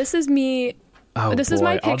 And this is me. Oh, this boy. is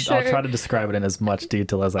my picture. I'll try to describe it in as much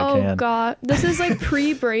detail as I can. Oh, God. This is like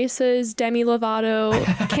pre-braces, Demi Lovato,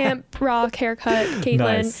 Camp Rock haircut, Caitlin,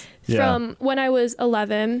 nice. from when I was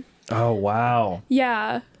 11. Oh, wow.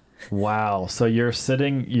 Yeah. Wow. So you're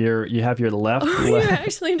sitting, you have your left leg. You're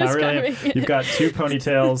actually describing it. You've got two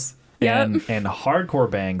ponytails. Yep. And hardcore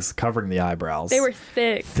bangs covering the eyebrows. They were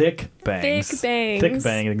thick. Thick bangs. Thick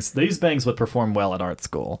bangs. These bangs would perform well at art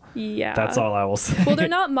school. Yeah. That's all I will say. Well, they're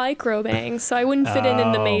not micro bangs, so I wouldn't fit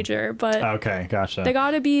in the major, but okay, gotcha. They got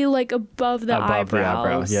to be like above the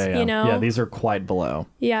eyebrows. Yeah. You know? Yeah, these are quite below.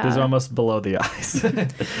 Yeah. These are almost below the eyes.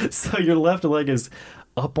 So your left leg is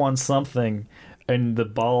up on something, and the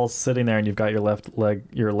ball's sitting there, and you've got your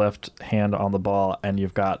left hand on the ball, and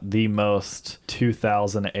you've got the most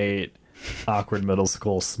 2008 awkward middle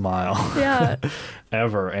school smile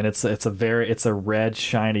ever. And it's a red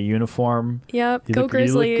shiny uniform. Yep. Go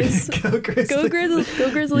Grizzlies. Go Grizzlies.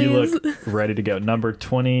 Go Grizzlies. You look ready to go. Number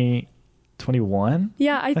 21?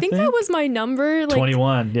 Yeah, I think that was my number.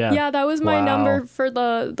 21, yeah. Yeah, that was my number for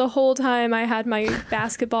the whole time I had my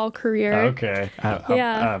basketball career. Okay. I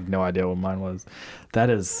have no idea what mine was.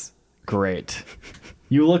 That is great.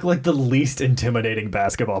 You look like the least intimidating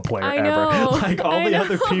basketball player ever. Like all the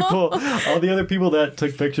other people that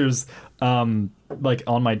took pictures like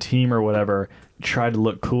on my team or whatever tried to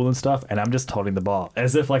look cool and stuff, and I'm just holding the ball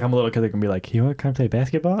as if like I'm a little kid that can be like, you want to come play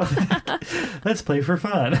basketball? Let's play for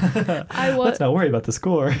fun. Let's not worry about the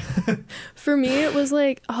score. For me, it was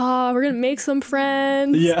like, we're gonna make some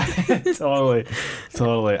friends. Yeah, totally.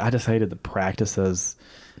 I just hated the practices.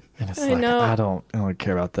 And it's I don't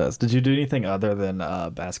care about this. Did you do anything other than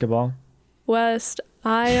basketball? West,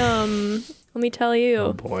 let me tell you.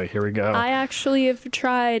 Oh boy, here we go. I actually have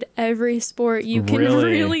tried every sport you can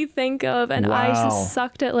really think of, and I just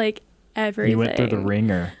sucked at like everything. You went through the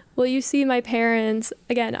ringer. Well, you see, my parents,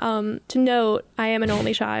 again, to note, I am an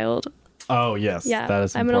only child. Oh, yes. Yeah, that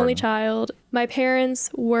is important. I'm an only child. My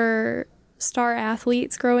parents were star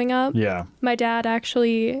athletes growing up. Yeah. My dad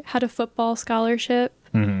actually had a football scholarship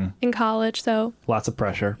in college, so lots of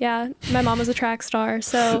pressure. Yeah, my mom was a track star,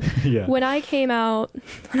 so yeah. when I came out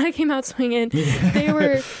swinging, they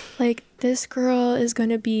were like, "This girl is going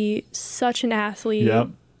to be such an athlete." Yep.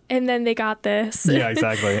 And then they got this. Yeah,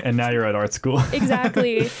 exactly. And now you're at art school.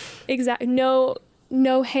 Exactly.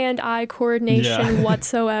 No hand-eye coordination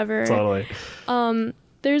whatsoever. Totally.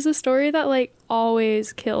 There's a story that like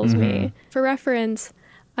always kills me. For reference,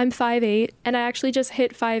 I'm 5'8", and I actually just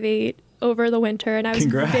hit 5'8" over the winter, and I was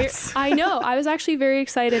Congrats. I know. I was actually very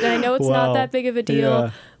excited, and I know it's not that big of a deal.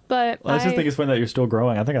 Yeah. But I just think it's funny that you're still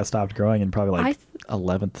growing. I think I stopped growing in probably like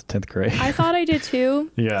 11th, 10th grade. I thought I did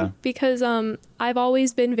too. Yeah. Because I've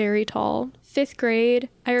always been very tall. 5th grade,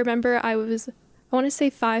 I remember I want to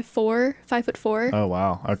say 5'4". Oh,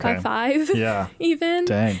 wow. Okay. 5'5". Yeah. Even.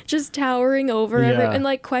 Dang. Just towering over and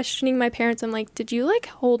like questioning my parents. I'm like, did you like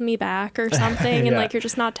hold me back or something? And like, you're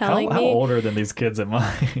just not telling me. How older than these kids am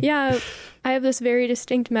I? Yeah. I have this very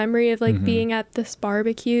distinct memory of like being at this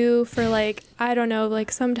barbecue for like, I don't know,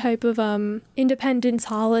 like some type of independence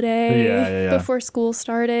holiday before school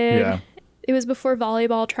started. Yeah. It was before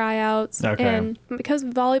volleyball tryouts. Okay. And because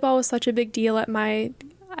volleyball was such a big deal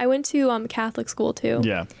I went to Catholic school too.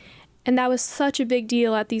 Yeah. And that was such a big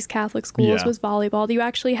deal at these Catholic schools was volleyball. You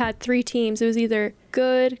actually had 3 teams. It was either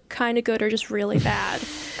good, kind of good, or just really bad.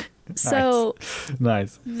 So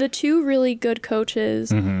nice. The 2 really good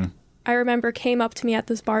coaches I remember came up to me at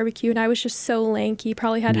this barbecue, and I was just so lanky,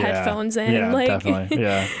 probably had headphones in. Yeah, like, definitely.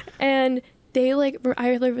 Yeah. And they like,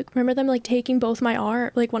 I remember them like taking both my arm,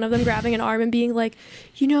 like one of them grabbing an arm and being like,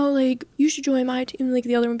 you know, like you should join my team. Like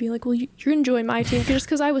the other one being like, well, you're gonna join my team just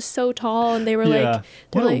because I was so tall. And they were like,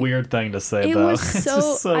 what a weird thing to say. It though. was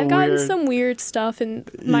so I've gotten some weird stuff in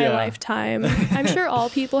my lifetime. I'm sure all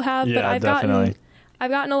people have, but I've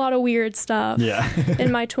gotten a lot of weird stuff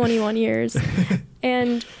in my 21 years.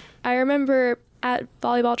 And I remember at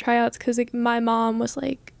volleyball tryouts, because like, my mom was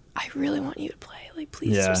like, I really want you to play. Like,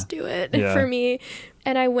 please just do it for me.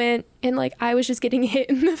 And I went, and like, I was just getting hit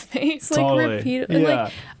in the face, like repeatedly. Yeah.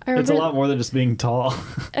 Like, I remember, it's a lot more than just being tall.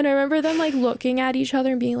 And I remember them like looking at each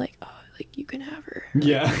other and being like, oh, like you can have her.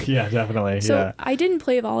 Yeah, definitely. So I didn't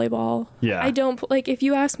play volleyball. Yeah. I don't, like, if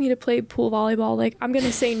you ask me to play pool volleyball, like I'm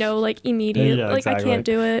gonna say no, like immediately. Like exactly. I can't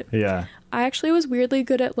do it. Yeah. I actually was weirdly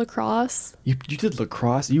good at lacrosse. You did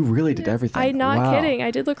lacrosse? You really did everything. I'm not kidding.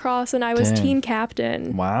 I did lacrosse and I was team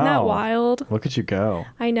captain. Wow. Isn't that wild? Look at you go.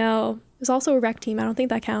 I know. It was also a rec team. I don't think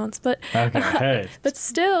that counts, but okay. Hey. But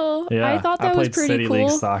still, I thought that was pretty cool. I played City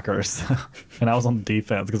League soccer, and I was on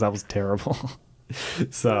defense because I was terrible.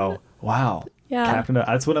 So, wow. Yeah. Captain,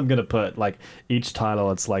 that's what I'm going to put. Like, each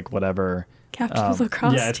title, it's like whatever. Captain of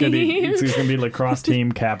lacrosse team. It's going to be lacrosse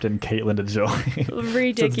team captain Caitlin DeJoy.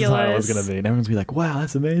 Ridiculous. That's the title it's going to be. And everyone's going to be like, wow,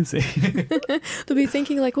 that's amazing. They'll be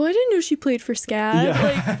thinking like, well, I didn't know she played for SCAD.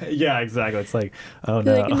 Yeah, like, yeah, exactly. It's like, oh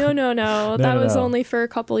no. Like, no. That was only for a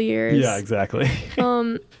couple years. Yeah, exactly.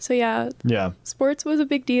 So yeah, sports was a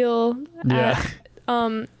big deal. Yeah.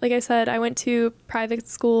 Like I said, I went to private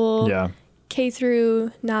school. Yeah. K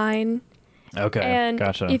through 9. Okay, and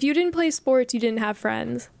gotcha. If you didn't play sports, you didn't have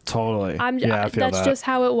friends. Totally. I feel that's that. just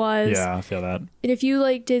how it was. Yeah, I feel that. And if you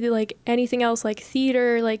like did like anything else like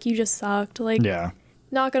theater, like you just sucked. Like,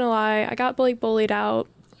 not gonna lie, I got like bullied out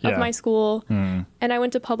of my school, and I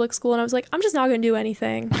went to public school, and I was like, I'm just not gonna do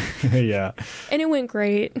anything. Yeah. And it went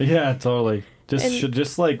great. Yeah, totally.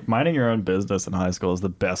 Just like minding your own business in high school is the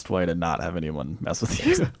best way to not have anyone mess with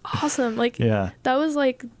you. It was awesome. Like, that was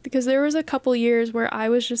like, because there was a couple years where I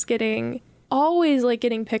was just always like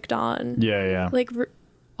getting picked on. Yeah. Like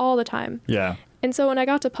all the time. Yeah. And so when I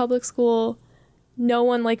got to public school, no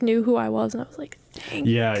one like knew who I was, and I was like, thank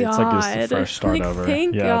God. It's like it's a fresh start like, over.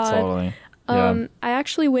 Thank God. Totally. I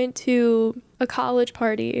actually went to a college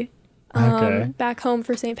party back home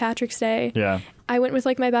for St. Patrick's Day. Yeah. I went with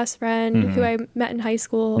like my best friend who I met in high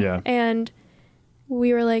school. Yeah. And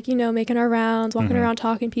we were like, making our rounds, walking around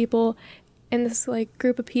talking to people. And this like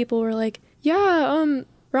group of people were like, yeah,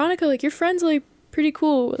 Veronica, like your friend's like pretty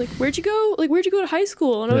cool. Like, where'd you go to high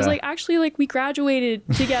school? And I was like, actually, like we graduated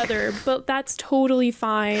together, but that's totally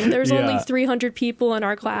fine. There's only 300 people in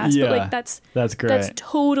our class, but like that's great. That's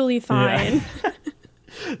totally fine. Yeah.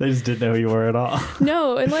 They just didn't know who you were at all.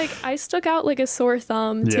 No, and like I stuck out like a sore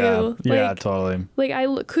thumb too. Yeah, totally. Like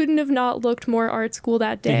I couldn't have not looked more art school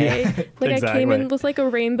that day. Like exactly. I came in with like a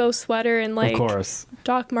rainbow sweater and like, of course,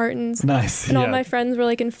 Doc Martens. Nice. And all my friends were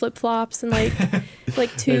like in flip flops and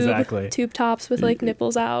like tube tops with like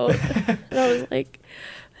nipples out. And I was like,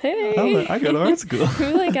 hey, I go to art school.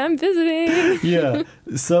 Like, I'm visiting. Yeah.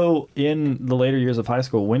 So in the later years of high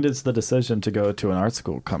school, when does the decision to go to an art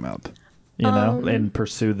school come up? And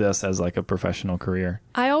pursue this as like a professional career?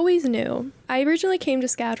 I always knew. I originally came to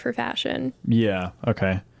SCAD for fashion. Yeah.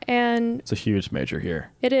 Okay. And it's a huge major here.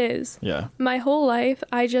 It is. Yeah. My whole life,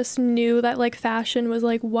 I just knew that like fashion was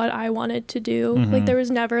like what I wanted to do. Like there was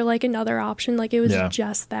never like another option. Like it was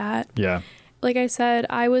just that. Yeah. Like I said,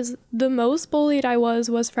 the most bullied I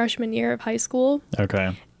was freshman year of high school.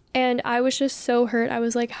 Okay. And I was just so hurt. I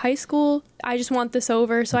was like, high school, I just want this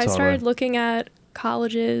over. So I started looking at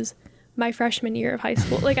colleges my freshman year of high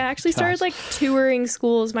school. Like I actually started like touring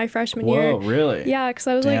schools my freshman year. Whoa, really? Yeah, because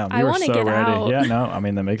I was like, I want to get out. Yeah, no, I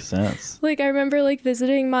mean that makes sense. Like I remember like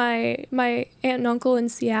visiting my aunt and uncle in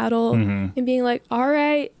Seattle and being like, all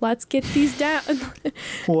right, let's get these down.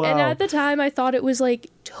 Wow. And at the time I thought it was like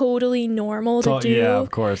totally normal to do. Yeah,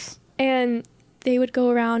 of course. And they would go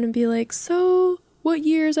around and be like, so what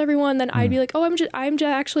year is everyone? Then I'd be like, oh, I'm just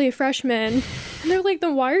actually a freshman. And they're like,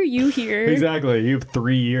 then why are you here? Exactly. You have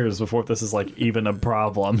 3 years before this is like even a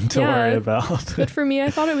problem to worry about. But for me,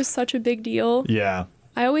 I thought it was such a big deal. Yeah.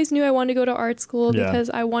 I always knew I wanted to go to art school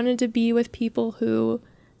because I wanted to be with people who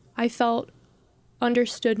I felt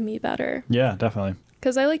understood me better. Yeah, definitely.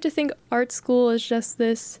 Because I like to think art school is just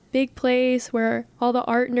this big place where all the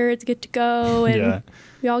art nerds get to go and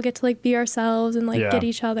we all get to like be ourselves and like get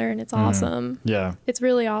each other, and it's awesome. Yeah. It's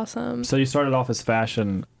really awesome. So you started off as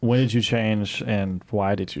fashion. When did you change and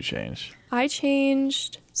why did you change? I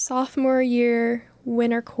changed sophomore year,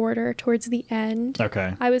 winter quarter, towards the end.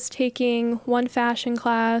 Okay. I was taking one fashion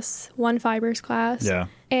class, one fibers class. Yeah.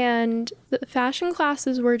 And the fashion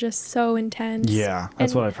classes were just so intense. Yeah,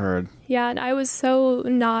 that's what I've heard. Yeah, and I was so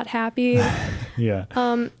not happy. Yeah.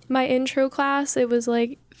 My intro class, it was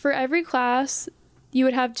like for every class, you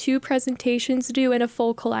would have 2 presentations to do in a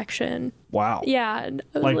full collection. Wow. Yeah.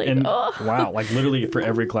 Wow, like literally for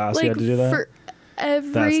every class like, you had to do that? For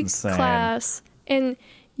every class. And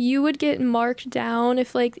you would get marked down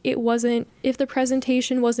if if the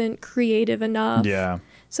presentation wasn't creative enough. Yeah.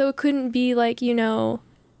 So it couldn't be like,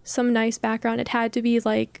 some nice background. It had to be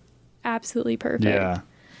like absolutely perfect. Yeah.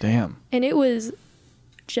 Damn. And it was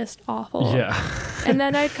just awful. Yeah. And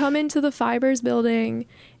then I'd come into the fibers building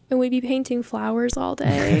and we'd be painting flowers all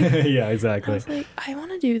day. Yeah, exactly. I was like, I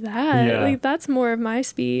want to do that. Yeah. Like, that's more of my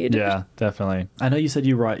speed. Yeah, definitely. I know you said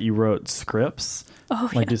you wrote scripts.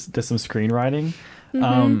 Oh, like just some screenwriting.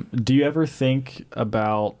 Do you ever think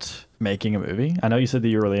about making a movie? I know you said that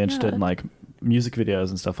you're really interested in like music videos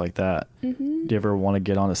and stuff like that. Do you ever want to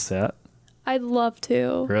get on a set? I'd love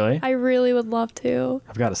to. Really? I really would love to.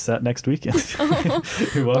 I've got a set next weekend.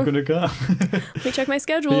 You're welcome to come. Let me check my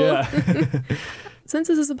schedule. Yeah. Since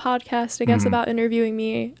this is a podcast, I guess, about interviewing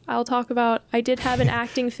me, I'll talk about, I did have an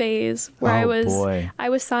acting phase where I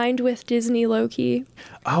was signed with Disney low-key.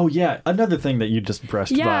 Oh, yeah. Another thing that you just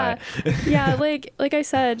brushed by. Yeah, like I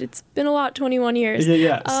said, it's been a lot, 21 years.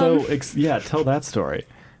 Yeah. So, tell that story.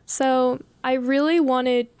 So I really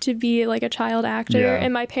wanted to be like a child actor,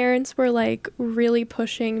 and my parents were like really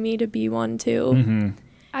pushing me to be one too.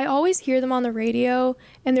 I always hear them on the radio,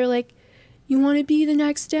 and they're like, "You want to be the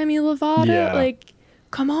next Demi Lovato? Yeah. Like,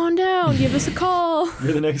 come on down, give us a call.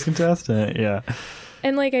 You're the next contestant." Yeah.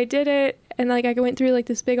 And like I did it, and like I went through like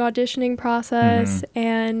this big auditioning process,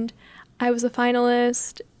 and I was a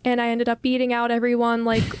finalist, and I ended up beating out everyone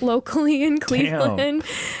like locally in Cleveland.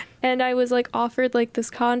 And I was like offered like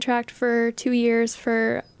this contract for 2 years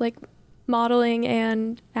for like modeling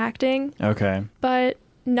and acting. Okay. But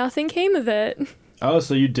nothing came of it. Oh,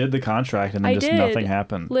 so you did the contract and then nothing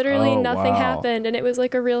happened. Literally nothing happened. And it was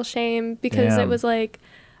like a real shame because it was like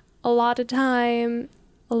a lot of time,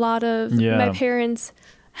 a lot of my parents'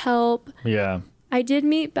 help. Yeah. I did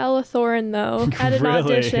meet Bella Thorne though at an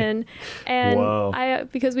audition,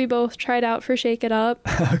 and because we both tried out for Shake It Up.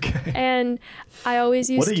 Okay. And I always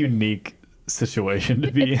used what a unique situation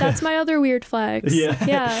to be in. That's my other weird flex.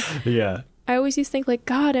 Yeah. I always used to think like,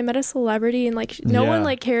 God, I met a celebrity and like no one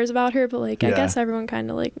like cares about her, but like I guess everyone kind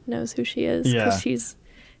of like knows who she is because she's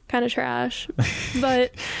kind of trash.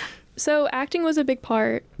 But so acting was a big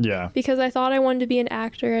part. Yeah. Because I thought I wanted to be an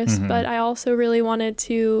actress, but I also really wanted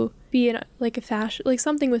to be in like a fashion, like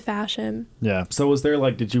something with fashion. Yeah. So was there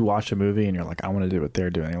like, did you watch a movie and you're like, I want to do what they're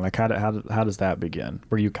doing? Like how does that begin?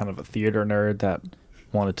 Were you kind of a theater nerd that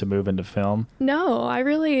wanted to move into film? No, I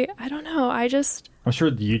don't know. I'm sure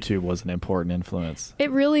YouTube was an important influence. It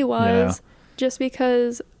really was, just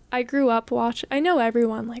because I grew up I know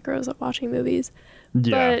everyone like grows up watching movies.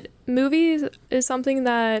 Yeah. But movies is something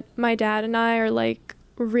that my dad and I are like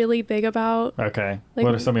really big about. Okay. Like,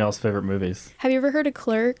 what are some of y'all's favorite movies? Have you ever heard of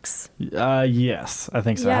Clerks? Yes, I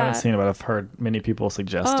think so. Yeah. I haven't seen it, but I've heard many people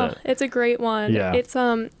suggest it. It's a great one. Yeah. It's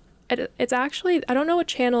actually, I don't know what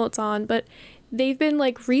channel it's on, but they've been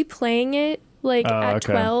like replaying it like at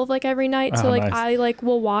 12 like every night. So like nice. I like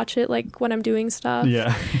will watch it like when I'm doing stuff.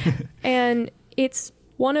 Yeah. And it's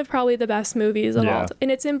one of probably the best movies of all time.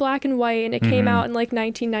 And it's in black and white, and it came out in like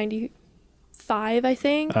 1995, I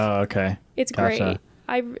think. Oh, okay. It's great.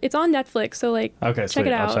 It's on Netflix, so like check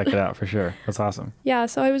it out. I'll check it out for sure. That's awesome. Yeah,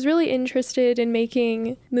 so I was really interested in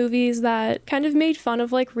making movies that kind of made fun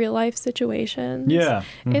of like real life situations. Yeah.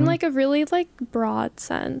 In like a really like broad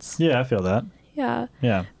sense. Yeah, I feel that. Yeah.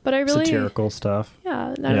 Yeah. But I really satirical stuff. Yeah,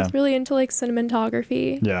 and I was really into like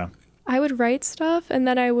cinematography. Yeah. I would write stuff, and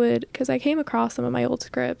then because I came across some of my old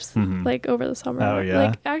scripts like over the summer. Oh, yeah.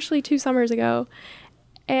 Like actually 2 summers ago.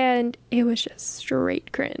 And it was just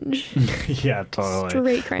straight cringe. Yeah, totally.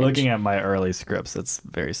 Straight cringe. Looking at my early scripts, it's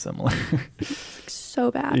very similar.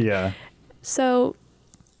 So bad. Yeah. So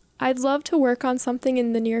I'd love to work on something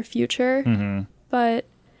in the near future, but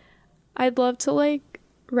I'd love to like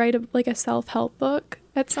write a self-help book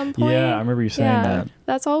at some point. Yeah, I remember you saying that.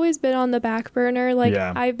 That's always been on the back burner. Like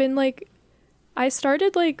I've been like, I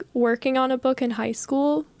started like working on a book in high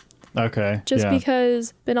school. Okay. Just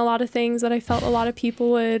because been a lot of things that I felt a lot of people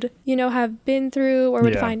would, have been through or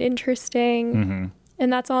would find interesting.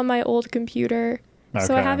 And that's on my old computer. Okay.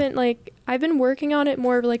 So I haven't I've been working on it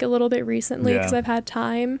more like a little bit recently because I've had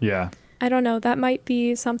time. Yeah. I don't know. That might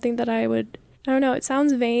be something that I don't know. It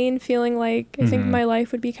sounds vain, feeling like I think my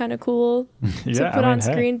life would be kind of cool to put on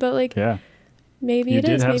screen, but maybe it is.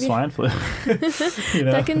 You did have swine flu.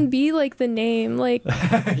 That can be like the name, like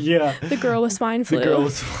the girl with swine flu.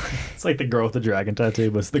 It's like the girl with the dragon tattoo,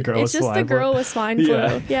 but it's the girl with swine flu. It's just the girl with swine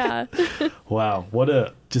flu. Yeah. Wow, what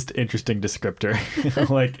a just interesting descriptor.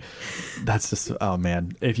 Like that's just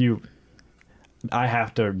man. I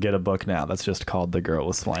have to get a book now that's just called The Girl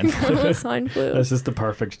with Swine Flu. Girl with Swine Flu. That's just the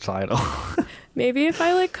perfect title. Maybe if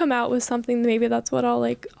I come out with something, maybe that's what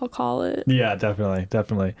I'll call it. Yeah,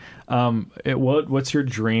 definitely. What's your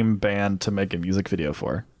dream band to make a music video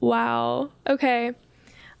for? Wow. Okay. I'm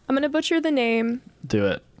going to butcher the name. Do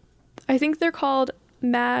it. I think they're called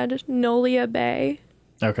Magnolia Bay.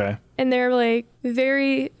 Okay. And they're like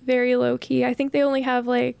very, very low key. I think they only have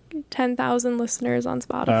like 10,000 listeners on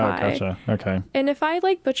Spotify. Oh, gotcha. Okay. And if I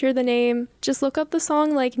like butcher the name, just look up the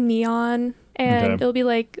song like Neon, and it'll be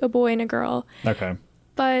like a boy and a girl. Okay.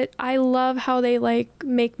 But I love how they like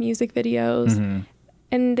make music videos,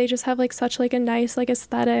 and they just have like such like a nice like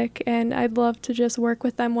aesthetic, and I'd love to just work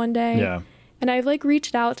with them one day. Yeah. And I've like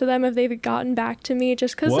reached out to them if they've gotten back to me,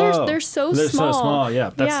 just because they're so small. They're so small.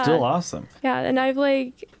 Yeah, that's still awesome. Yeah, and I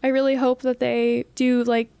really hope that they do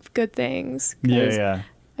like good things. Yeah.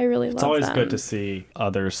 I really love them. It's always good to see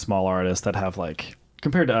other small artists that have like,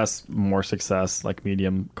 compared to us, more success, like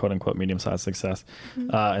medium, quote unquote, medium-sized success,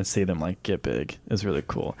 and see them like get big is really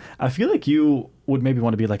cool. I feel like you would maybe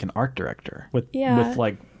want to be like an art director with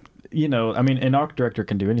like, you know, I mean, an art director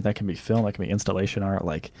can do anything. That can be film, that can be installation art,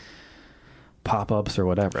 like pop-ups or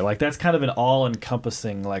whatever. Like that's kind of an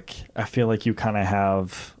all-encompassing, like I feel like you kind of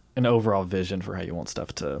have an overall vision for how you want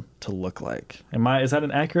stuff to look like. Is that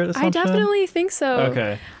an accurate assumption? I definitely think so.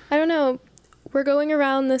 Okay. I don't know. We're going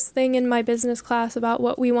around this thing in my business class about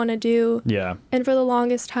what we want to do. Yeah. And for the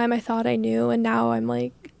longest time I thought I knew, and now I'm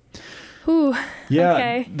like, whew. Yeah.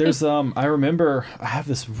 Okay. There's I remember I have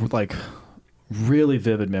this like really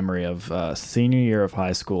vivid memory of senior year of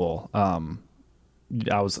high school.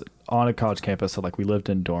 I was on a college campus, so like we lived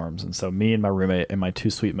in dorms, and so me and my roommate and my two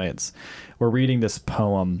suite mates were reading this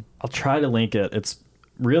poem. I'll try to link it. It's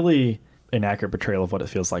really an accurate portrayal of what it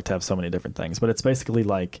feels like to have so many different things, but it's basically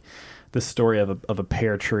like the story of a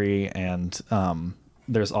pear tree, and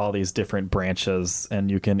there's all these different branches, and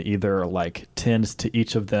you can either like tend to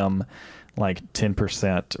each of them like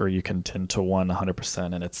 10%, or you can tend to one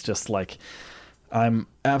 100%, and it's just like, I'm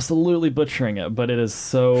absolutely butchering it, but it is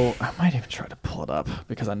so... I might even try to pull it up,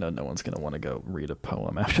 because I know no one's going to want to go read a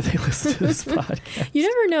poem after they listen to this podcast. You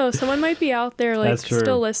never know. Someone might be out there like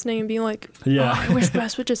still listening and being like, I wish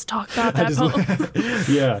Bess would just talk about that poem.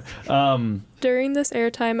 Yeah. During this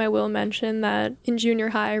airtime, I will mention that in junior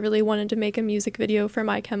high, I really wanted to make a music video for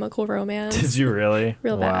My Chemical Romance. Did you really?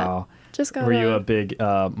 Real bad. Wow. Were you a big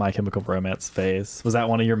My Chemical Romance phase? Was that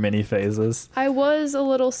one of your mini phases? I was a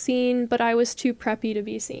little seen, but I was too preppy to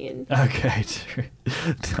be seen. Okay.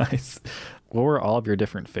 Nice. What were all of your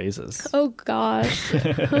different phases? Oh, gosh.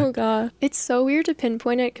 Oh, God. It's so weird to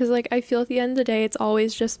pinpoint it, because, like, I feel at the end of the day, it's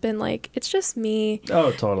always just been, like, it's just me.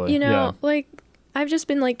 Oh, totally. You know, like, I've just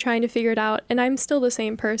been, like, trying to figure it out, and I'm still the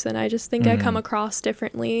same person. I just think I come across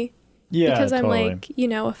differently. Yeah, because I'm, like, you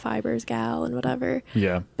know, a fibers gal and whatever.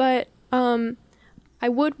 Yeah. But I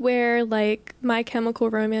would wear, like, My Chemical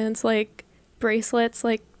Romance, like, bracelets,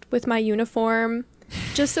 like, with my uniform,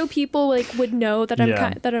 just so people, like, would know that I'm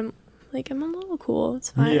I'm a little cool. It's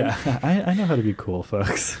fine. Yeah, I know how to be cool,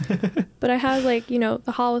 folks. But I had, like, you know,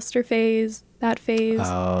 the Hollister phase, that phase.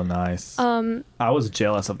 Oh, nice. I was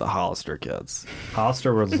jealous of the Hollister kids.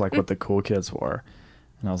 Hollister was, like, what the cool kids wore.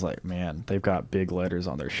 And I was like, man, they've got big letters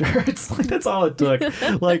on their shirts. Like, that's all it took.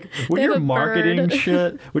 Like, when you're marketing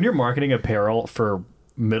when you're marketing apparel for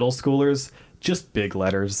middle schoolers, just big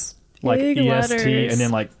letters. Like big EST letters. And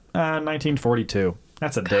then like 1942.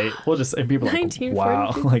 That's a date. We'll just, and people are like,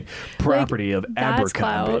 wow, like property like, of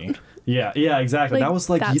Abercrombie. Yeah, exactly. Like, that was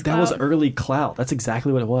like, that was early clout. That's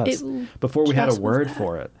exactly what it was. Before we had a word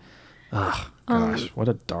for it. Oh, gosh, what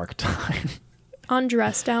a dark time. On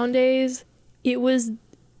dress down days, it was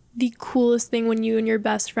the coolest thing when you and your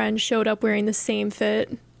best friend showed up wearing the same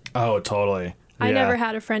fit. Oh, totally. I never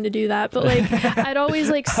had a friend to do that, but like I'd always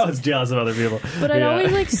like I was jealous of other people. But I'd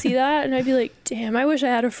always like see that and I'd be like, damn, I wish I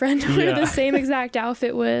had a friend to wear the same exact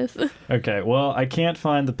outfit with. Okay, well, I can't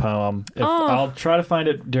find the poem. I'll try to find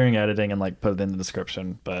it during editing and like put it in the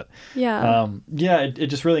description, but it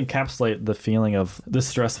just really encapsulates the feeling of this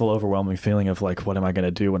stressful, overwhelming feeling of like, what am I going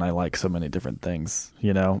to do when I like so many different things,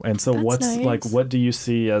 you know? And so like what do you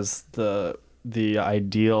see as the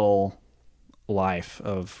ideal life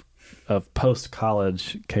of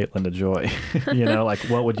post-college Caitlin DeJoy? You know, like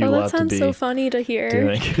what would you love to be? That sounds so funny to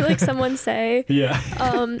hear. Like someone say. Yeah.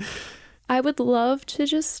 I would love to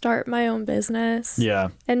just start my own business. Yeah.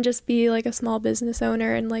 And just be like a small business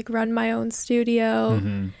owner and like run my own studio.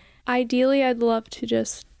 Mm-hmm. Ideally, I'd love to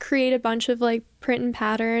just create a bunch of like print and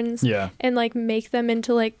patterns. Yeah. And like make them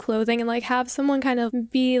into like clothing and like have someone kind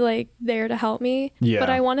of be like there to help me. Yeah. But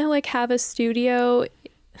I want to like have a studio,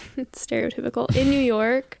 stereotypical, in New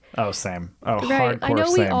York. Oh, same. Oh, right. I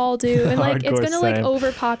know we all do. And like it's gonna like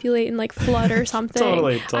overpopulate and like flood or something.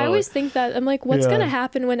 Totally. I always think that. I'm like, what's gonna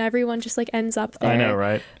happen when everyone just like ends up there? I know,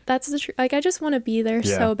 right? That's the truth. Like I just want to be there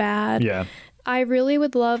so bad. Yeah. I really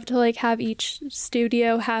would love to like have each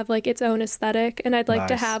studio have like its own aesthetic, and I'd like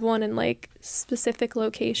to have one in like specific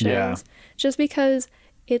locations. Yeah. Just because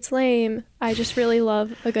It's lame. I just really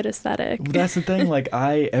love a good aesthetic. That's the thing. Like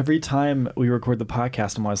every time we record the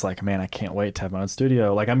podcast, I'm always like, man, I can't wait to have my own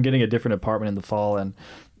studio. Like I'm getting a different apartment in the fall, and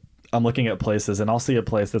I'm looking at places, and I'll see a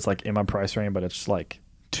place that's like in my price range, but it's like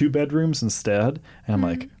 2 bedrooms instead. And I'm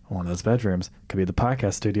like, one of those bedrooms could be the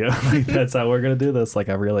podcast studio. Like that's how we're going to do this. Like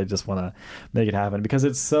I really just want to make it happen because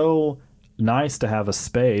it's so nice to have a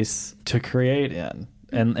space to create in.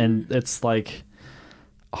 And it's like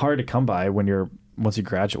hard to come by once you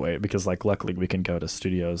graduate, because like luckily we can go to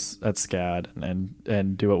studios at SCAD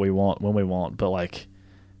and do what we want when we want, but like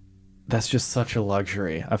that's just such a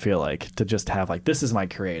luxury, I feel like, to just have like, this is my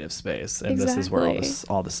creative space and This is where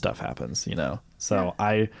all this stuff happens, you know. So yeah.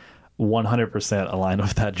 I 100% align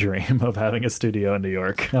with that dream of having a studio in New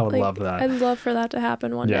York. I would love that. I'd love for that to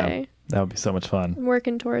happen one day. That would be so much fun. I'm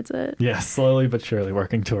working towards it. Yeah, slowly but surely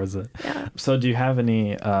working towards it. Yeah. So do you have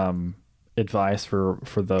any advice for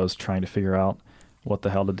those trying to figure out what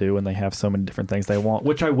the hell to do when they have so many different things they want?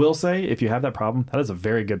 Which I will say, if you have that problem, that is a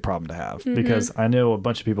very good problem to have, because I know a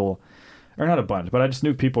bunch of people, or not a bunch, but I just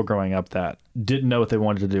knew people growing up that didn't know what they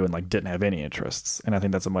wanted to do and like didn't have any interests. And I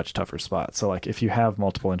think that's a much tougher spot. So like if you have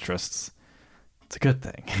multiple interests, it's a good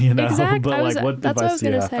thing, you know. Exactly. But like, what advice do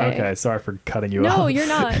you have? Say. Okay, sorry for cutting you off. No, you're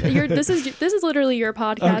not. This is literally your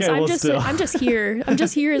podcast. Okay, I'm just here. I'm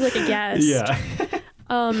just here as like a guest. Yeah.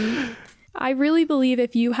 I really believe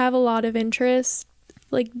if you have a lot of interests,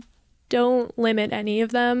 like don't limit any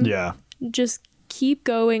of them. Yeah. Just keep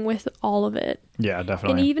going with all of it. Yeah,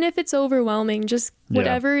 definitely. And even if it's overwhelming, just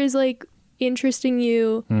whatever is like interesting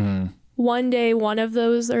you, one day one of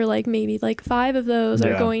those, or like maybe like 5 of those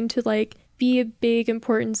are going to like be a big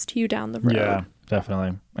importance to you down the road. Yeah,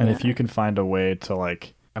 definitely. And if you can find a way to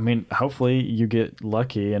like, I mean, hopefully you get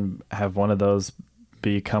lucky and have one of those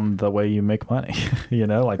become the way you make money, you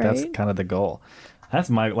know, like that's kind of the goal. That's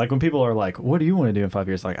like when people are like, what do you want to do in 5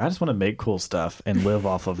 years? Like, I just want to make cool stuff and live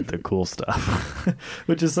off of the cool stuff,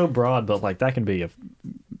 which is so broad, but like that can be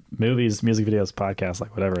movies, music videos, podcasts,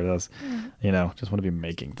 like whatever it is, you know, just want to be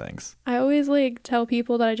making things. I always like tell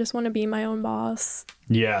people that I just want to be my own boss.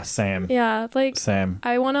 Yeah, same. Yeah, like same.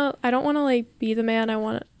 I don't want to like be the man.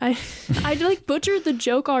 I like butchered the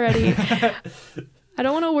joke already. I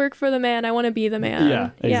don't want to work for the man. I want to be the man.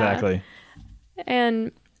 Yeah, exactly. Yeah.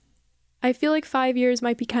 And I feel like 5 years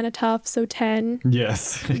might be kind of tough. So 10.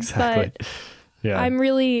 Yes, exactly. But yeah. I'm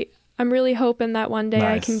really hoping that one day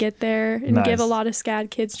I can get there and give a lot of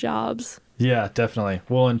SCAD kids jobs. Yeah, definitely.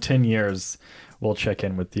 Well, in 10 years, we'll check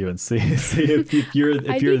in with you and see if you're the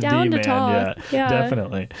man. Yeah,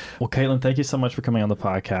 definitely. Well, Caitlin, thank you so much for coming on the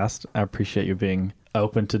podcast. I appreciate you being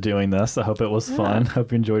open to doing this. I hope it was fun.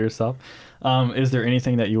 Hope you enjoyed yourself. Is there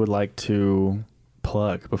anything that you would like to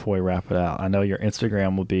plug before we wrap it out? I know your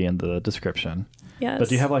Instagram will be in the description. Yes. But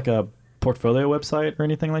do you have like a portfolio website or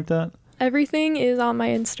anything like that? Everything is on my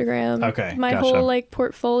Instagram. Okay, my whole like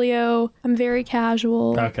portfolio. I'm very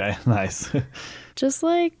casual. Okay, nice. Just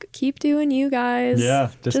like keep doing you guys.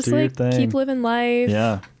 Yeah, just do like your thing. Keep living life.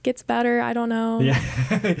 Yeah, gets better. I don't know. Yeah,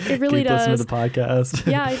 it really keep does. Listen to the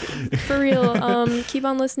podcast. Yeah, for real. Keep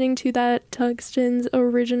on listening to that Tungsten's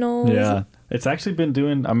Originals. Yeah, it's actually been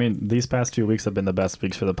doing. I mean, these past 2 weeks have been the best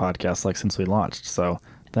weeks for the podcast, like since we launched. So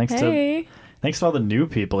thanks to all the new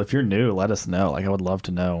people. If you're new, let us know. Like I would love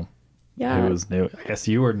to know. Yeah. Who was new? I guess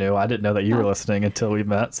you were new. I didn't know that you were listening until we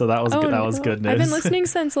met. So that was good. That was good news. I've been listening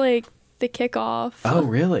since like the kickoff. Oh,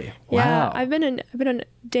 really? Wow. Yeah, I've been a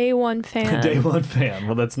day one fan. Day one fan.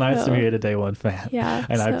 Well, that's nice to meet a day one fan. Yeah.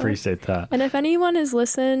 And I appreciate that. And if anyone has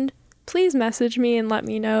listened, please message me and let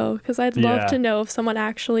me know, because I'd love to know if someone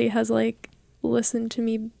actually has like listened to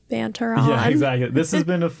me banter on. Yeah, exactly. This has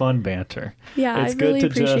been a fun banter. Yeah, it's I really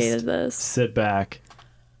good to appreciated just this. Sit back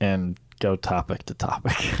and go topic to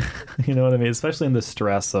topic. You know what I mean? Especially in the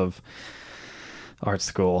stress of art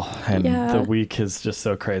school, and the week is just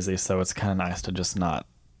so crazy. So it's kind of nice to just not,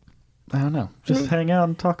 I don't know, just hang out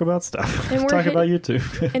and talk about stuff. And talk about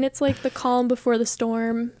YouTube. And it's like the calm before the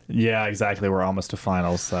storm. Yeah, exactly. We're almost to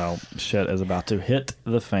finals, so shit is about to hit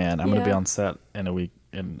the fan. I'm going to be on set in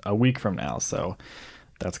a week from now, so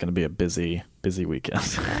that's going to be a busy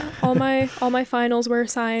weekend. all my finals were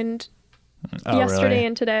assigned yesterday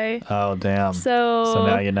and today. Oh, damn. So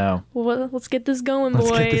now you know. Well, let's get this going,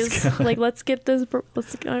 boys. Like, let's get this. I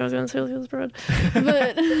was going to say let's get this bread,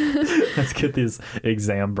 but let's get this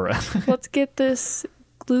exam bread. Let's get this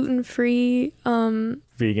gluten-free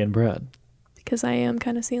vegan bread. Because I am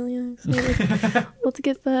kind of celiac. So let's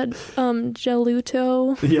get that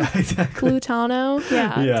gelato. Yeah, exactly. Glutano.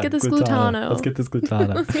 Yeah, let's get this glutano. Let's get this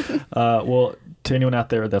glutano. Well, to anyone out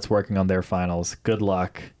there that's working on their finals, good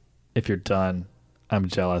luck. If you're done, I'm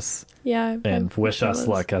jealous. Yeah. And wish us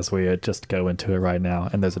luck as we just go into it right now.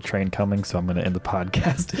 And there's a train coming, so I'm going to end the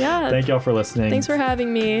podcast. Yeah. Thank y'all for listening. Thanks for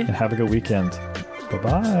having me. And have a good weekend.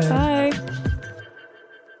 Bye-bye. Bye.